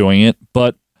love doing it,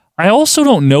 but I also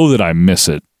don't know that I miss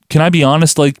it. Can I be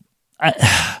honest? Like,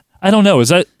 I don't know. Is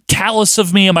that callous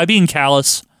of me? Am I being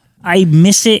callous? I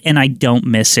miss it and I don't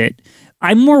miss it.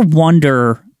 I more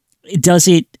wonder, does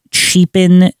it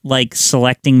cheapen like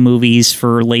selecting movies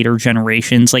for later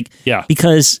generations? Like, Yeah.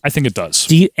 because I think it does.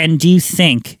 do you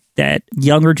think that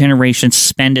younger generations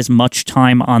spend as much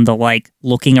time on the like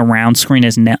looking around screen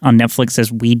as on Netflix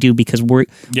as we do? Because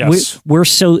Yes. we're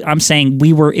so, I'm saying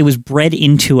it was bred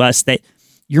into us that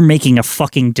you're making a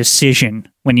fucking decision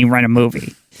when you rent a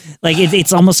movie. Like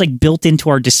it's almost like built into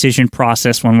our decision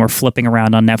process when we're flipping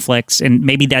around on Netflix. And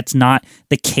maybe that's not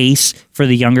the case for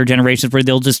the younger generations where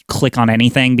they'll just click on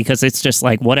anything because it's just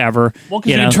like whatever. Well,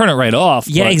 because you can turn it right off.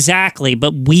 Yeah, but- exactly.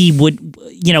 But we would,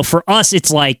 for us,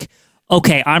 it's like,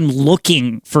 okay, I'm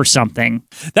looking for something.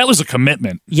 That was a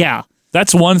commitment. Yeah.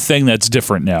 That's one thing that's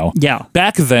different now. Yeah.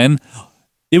 Back then,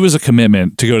 it was a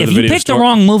commitment to go to If the you video picked store. the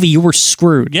wrong movie, you were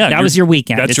screwed. Yeah, that was your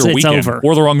weekend. That's it's your weekend. It's over.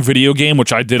 Or the wrong video game,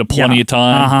 which I did plenty Yeah. of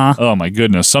time. Uh-huh. Oh my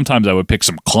goodness! Sometimes I would pick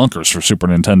some clunkers for Super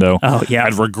Nintendo. Oh yeah,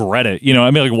 I'd regret it.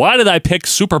 I mean, like, why did I pick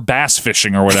Super Bass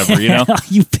Fishing or whatever?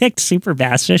 You picked Super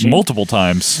Bass Fishing multiple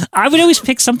times. I would always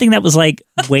pick something that was like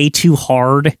way too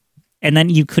hard. And then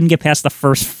you couldn't get past the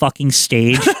first fucking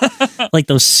stage, like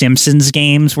those Simpsons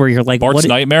games where you're like, Bart's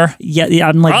Nightmare? Yeah,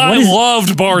 I'm like, I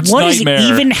loved Bart's Nightmare. What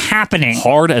is even happening?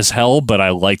 Hard as hell, but I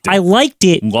liked it. I liked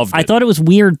it. Loved it. I thought it was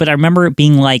weird, but I remember it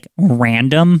being like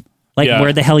random, like Yeah.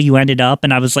 where the hell you ended up.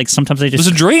 And I was like, sometimes I just. It was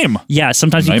a dream. Yeah,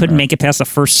 sometimes you Nightmare. couldn't make it past the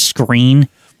first screen.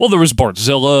 Well, there was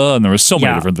Bartzilla, and there was so many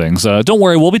Yeah. different things. Don't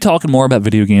worry, we'll be talking more about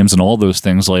video games and all those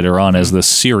things later on as this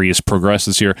series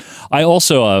progresses here. I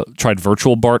also tried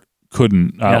Virtual Bart.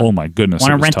 Couldn't. Oh my goodness.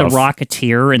 Want to it was rent tough. the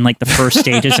Rocketeer and like the first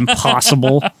stage is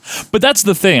impossible. But that's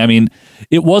the thing. I mean,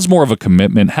 it was more of a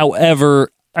commitment. However,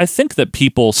 I think that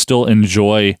people still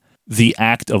enjoy the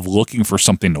act of looking for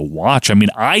something to watch. I mean,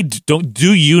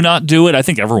 do you not do it? I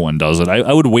think everyone does it.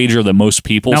 I would wager that most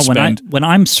people No, spend. when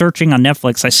I'm searching on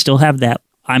Netflix, I still have that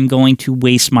I'm going to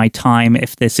waste my time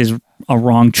if this is a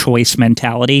wrong choice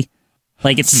mentality.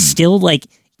 Like it's still like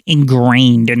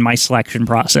ingrained in my selection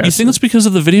process. You think it's because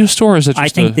of the video store? Or is it just I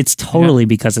think it's totally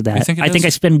because of that. You think it I think is? I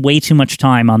spend way too much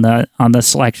time on the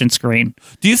selection screen.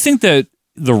 Do you think that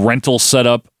the rental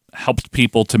setup helped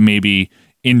people to maybe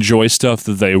enjoy stuff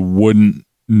that they wouldn't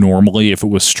normally if it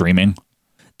was streaming?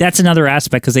 That's another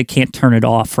aspect because they can't turn it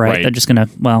off, right? Right. They're just gonna.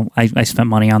 Well, I spent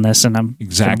money on this, and I'm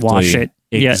Exactly. gonna watch it.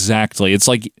 Yeah. Exactly. It's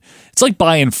like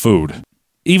buying food.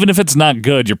 Even if it's not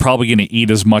good, you're probably going to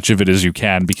eat as much of it as you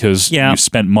can because you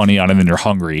spent money on it and you're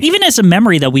hungry. Even as a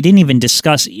memory that we didn't even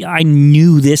discuss, I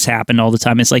knew this happened all the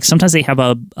time. It's like sometimes they have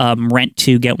a rent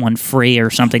 2 get 1 free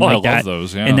or something Oh, I like that. love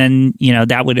those, yeah. And then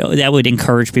that would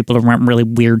encourage people to rent really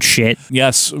weird shit.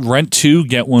 Yes, rent 2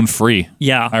 get 1 free.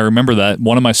 Yeah, I remember that.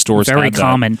 One of my stores very had that.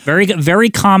 common, very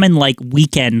common like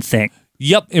weekend thing.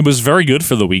 Yep, it was very good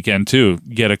for the weekend too.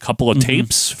 Get a couple of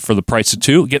tapes for the price of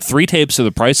 2. Get 3 tapes for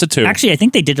the price of 2. Actually, I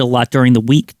think they did it a lot during the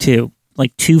week too.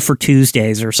 Like 2 for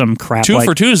Tuesdays or some crap. 2 like,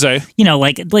 for Tuesday.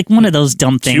 Like one of those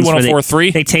dumb things.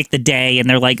 2-1-4-3. They take the day and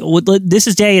they're like, well, this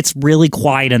is day. It's really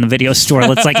quiet in the video store.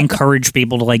 Let's like encourage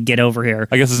people to like get over here.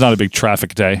 I guess it's not a big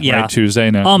traffic day, Yeah. right?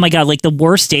 Tuesday, no. Oh my god! Like the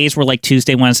worst days were like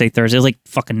Tuesday, Wednesday, Thursday. Like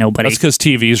fucking nobody. That's because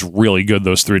TV is really good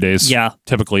those 3 days. Yeah.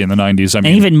 Typically in the 90s. I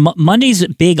mean, And even Monday's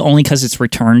big only because it's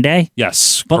return day.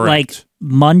 yes, But correct. like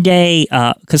Monday,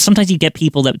 because sometimes you get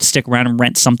people that stick around and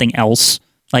rent something else.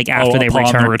 Like after they upon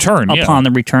return. the return, yeah. Upon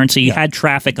the return. So you had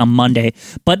traffic on Monday,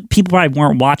 but people probably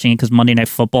weren't watching it because Monday Night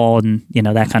Football and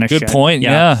that kind of shit. Good point.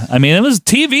 Yeah. I mean,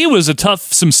 TV was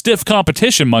some stiff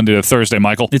competition Monday to Thursday,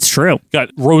 Michael. It's true. Got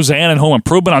Roseanne and Home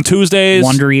Improvement on Tuesdays.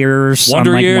 Wonder Years on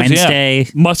like Wednesday.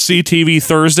 Yeah. Must see TV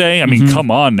Thursday. I mean,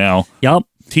 come on now. Yep.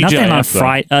 TGIF, Nothing on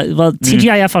Friday.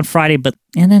 TGIF on Friday, but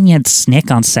and then you had Snick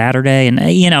on Saturday, and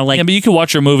like. Yeah, but you could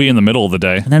watch your movie in the middle of the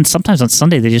day. And then sometimes on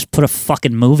Sunday they just put a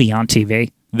fucking movie on TV.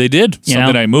 They did.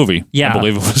 Sunday Night Movie. Yeah. I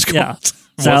believe it was called. Yeah.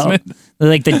 Wasn't it?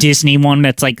 Like the Disney one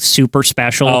that's like super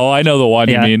special. Oh, I know the one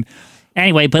you mean.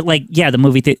 Anyway, but like, the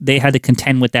movie, they had to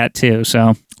contend with that too.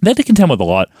 So they had to contend with a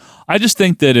lot. I just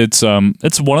think that it's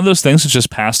one of those things that just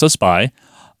passed us by.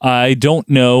 I don't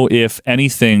know if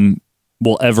anything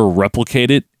will ever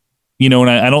replicate it. And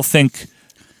I don't think...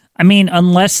 I mean,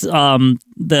 unless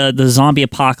the zombie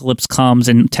apocalypse comes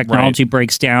and technology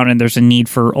breaks down and there's a need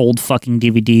for old fucking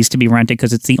DVDs to be rented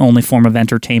because it's the only form of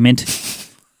entertainment,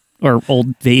 or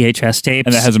old VHS tapes,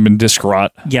 and that hasn't been disc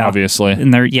rot, obviously,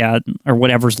 and or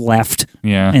whatever's left,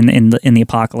 in the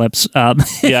apocalypse. I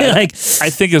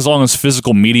think as long as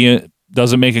physical media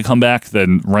doesn't make a comeback,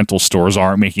 then rental stores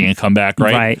aren't making a comeback,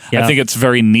 right? Right. Yeah. I think it's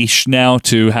very niche now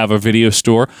to have a video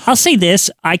store. I'll say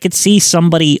this: I could see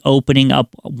somebody opening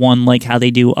up one like how they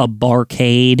do a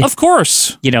barcade. Of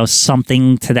course,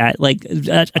 something to that, like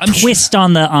a twist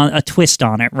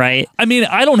on it, right? I mean,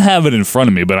 I don't have it in front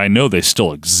of me, but I know they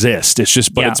still exist. It's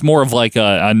just, it's more of like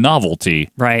a novelty,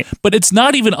 right? But it's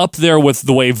not even up there with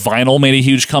the way vinyl made a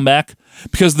huge comeback,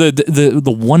 because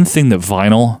the one thing that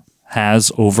vinyl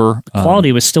has over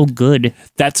quality was still good.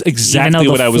 That's exactly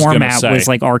what I was going to say. Format was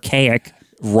like archaic.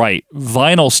 Right.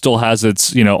 Vinyl still has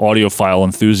its, audiophile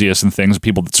enthusiasts and things,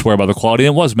 people that swear by the quality.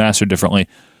 It was mastered differently.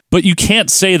 But you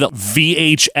can't say that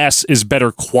VHS is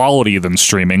better quality than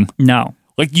streaming. No.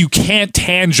 Like, you can't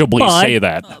tangibly say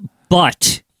that.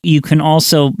 But you can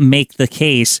also make the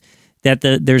case that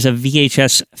there's a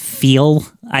VHS feel.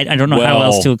 I don't know how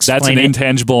else to explain it. That's an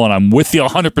intangible, and I'm with you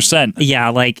 100%. Yeah,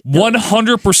 like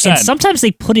 100%. And sometimes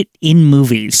they put it in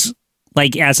movies,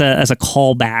 like as a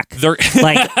callback. They're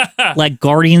like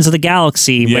Guardians of the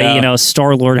Galaxy, where,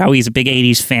 Star-Lord, how he's a big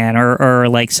 80s fan, or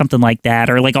like something like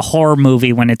that, or like a horror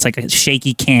movie when it's like a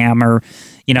shaky cam, or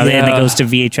and it goes to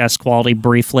VHS quality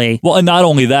briefly. Well, and not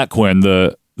only that, Quinn,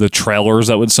 the trailers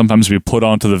that would sometimes be put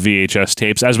onto the VHS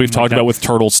tapes, as we've talked about with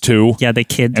Turtles 2. Yeah, the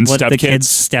kids. And Step Kids.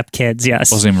 Step Kids,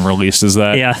 yes. Wasn't even released as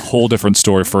that. Yeah. Whole different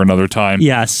story for another time.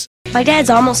 Yes. My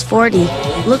dad's almost 40.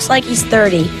 Looks like he's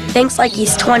 30. Thinks like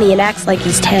he's 20 and acts like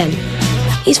he's 10.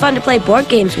 He's fun to play board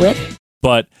games with.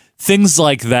 But things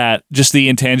like that, just the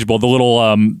intangible, the little...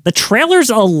 the trailers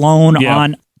alone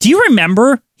on... Do you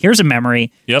remember... Here's a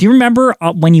memory. Yep. Do you remember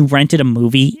when you rented a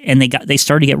movie and they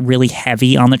started to get really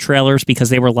heavy on the trailers because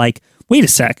they were like, wait a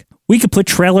sec, we could put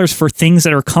trailers for things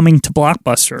that are coming to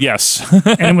Blockbuster. Yes.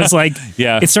 And it was like,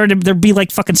 there'd be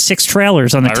like fucking 6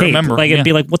 trailers on the tape. Remember. Like, it'd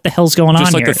be like, what the hell's going on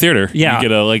Just like here? the theater. Yeah. You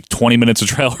get like 20 minutes of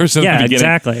trailers in the beginning.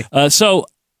 Exactly. So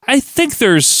I think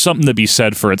there's something to be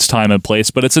said for its time and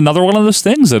place, but it's another one of those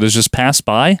things that has just passed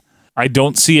by. I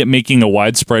don't see it making a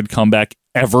widespread comeback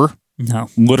ever. No.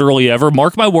 Literally ever.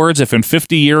 Mark my words, if in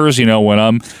 50 years, when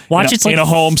I'm in a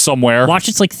home somewhere. Watch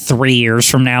it's like 3 years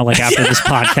from now, like after this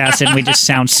podcast, and we just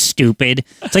sound stupid.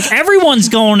 It's like everyone's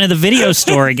going to the video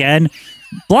store again.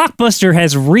 Blockbuster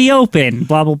has reopened,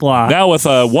 blah, blah, blah. Now with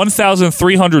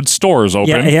 1,300 stores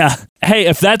open. Yeah. Hey,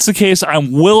 if that's the case,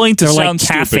 I'm willing to sound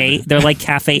stupid. They're like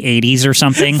Cafe 80s or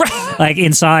something, like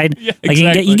inside. Yeah, like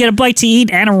exactly. you get a bite to eat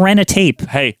and a rent a tape.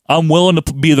 Hey, I'm willing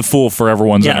to be the fool for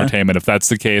everyone's entertainment if that's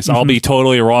the case. I'll be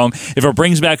totally wrong. If it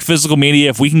brings back physical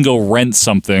media, if we can go rent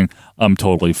something, I'm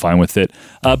totally fine with it.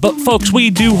 But folks,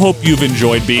 we do hope you've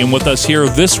enjoyed being with us here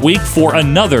this week for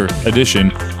another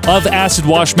edition of Acid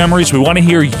Wash Memories. We want to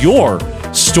hear your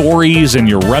stories and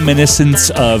your reminiscence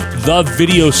of the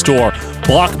video store,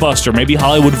 Blockbuster, maybe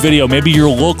Hollywood Video, maybe your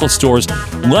local stores.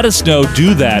 Let us know.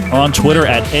 Do that on Twitter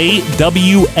at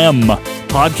AWM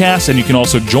Podcast, and you can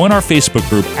also join our Facebook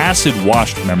group, Acid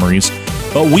Wash Memories.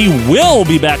 But we will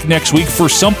be back next week for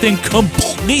something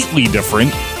completely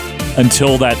different.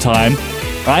 Until that time,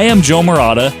 I am Joe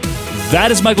Murata. That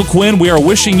is Michael Quinn. We are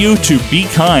wishing you to be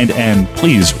kind and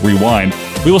please rewind.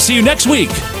 We will see you next week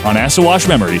on Acid Wash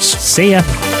Memories. See ya.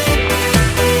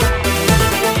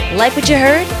 Like what you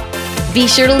heard? Be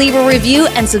sure to leave a review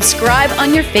and subscribe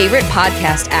on your favorite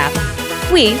podcast app.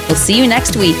 We will see you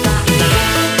next week.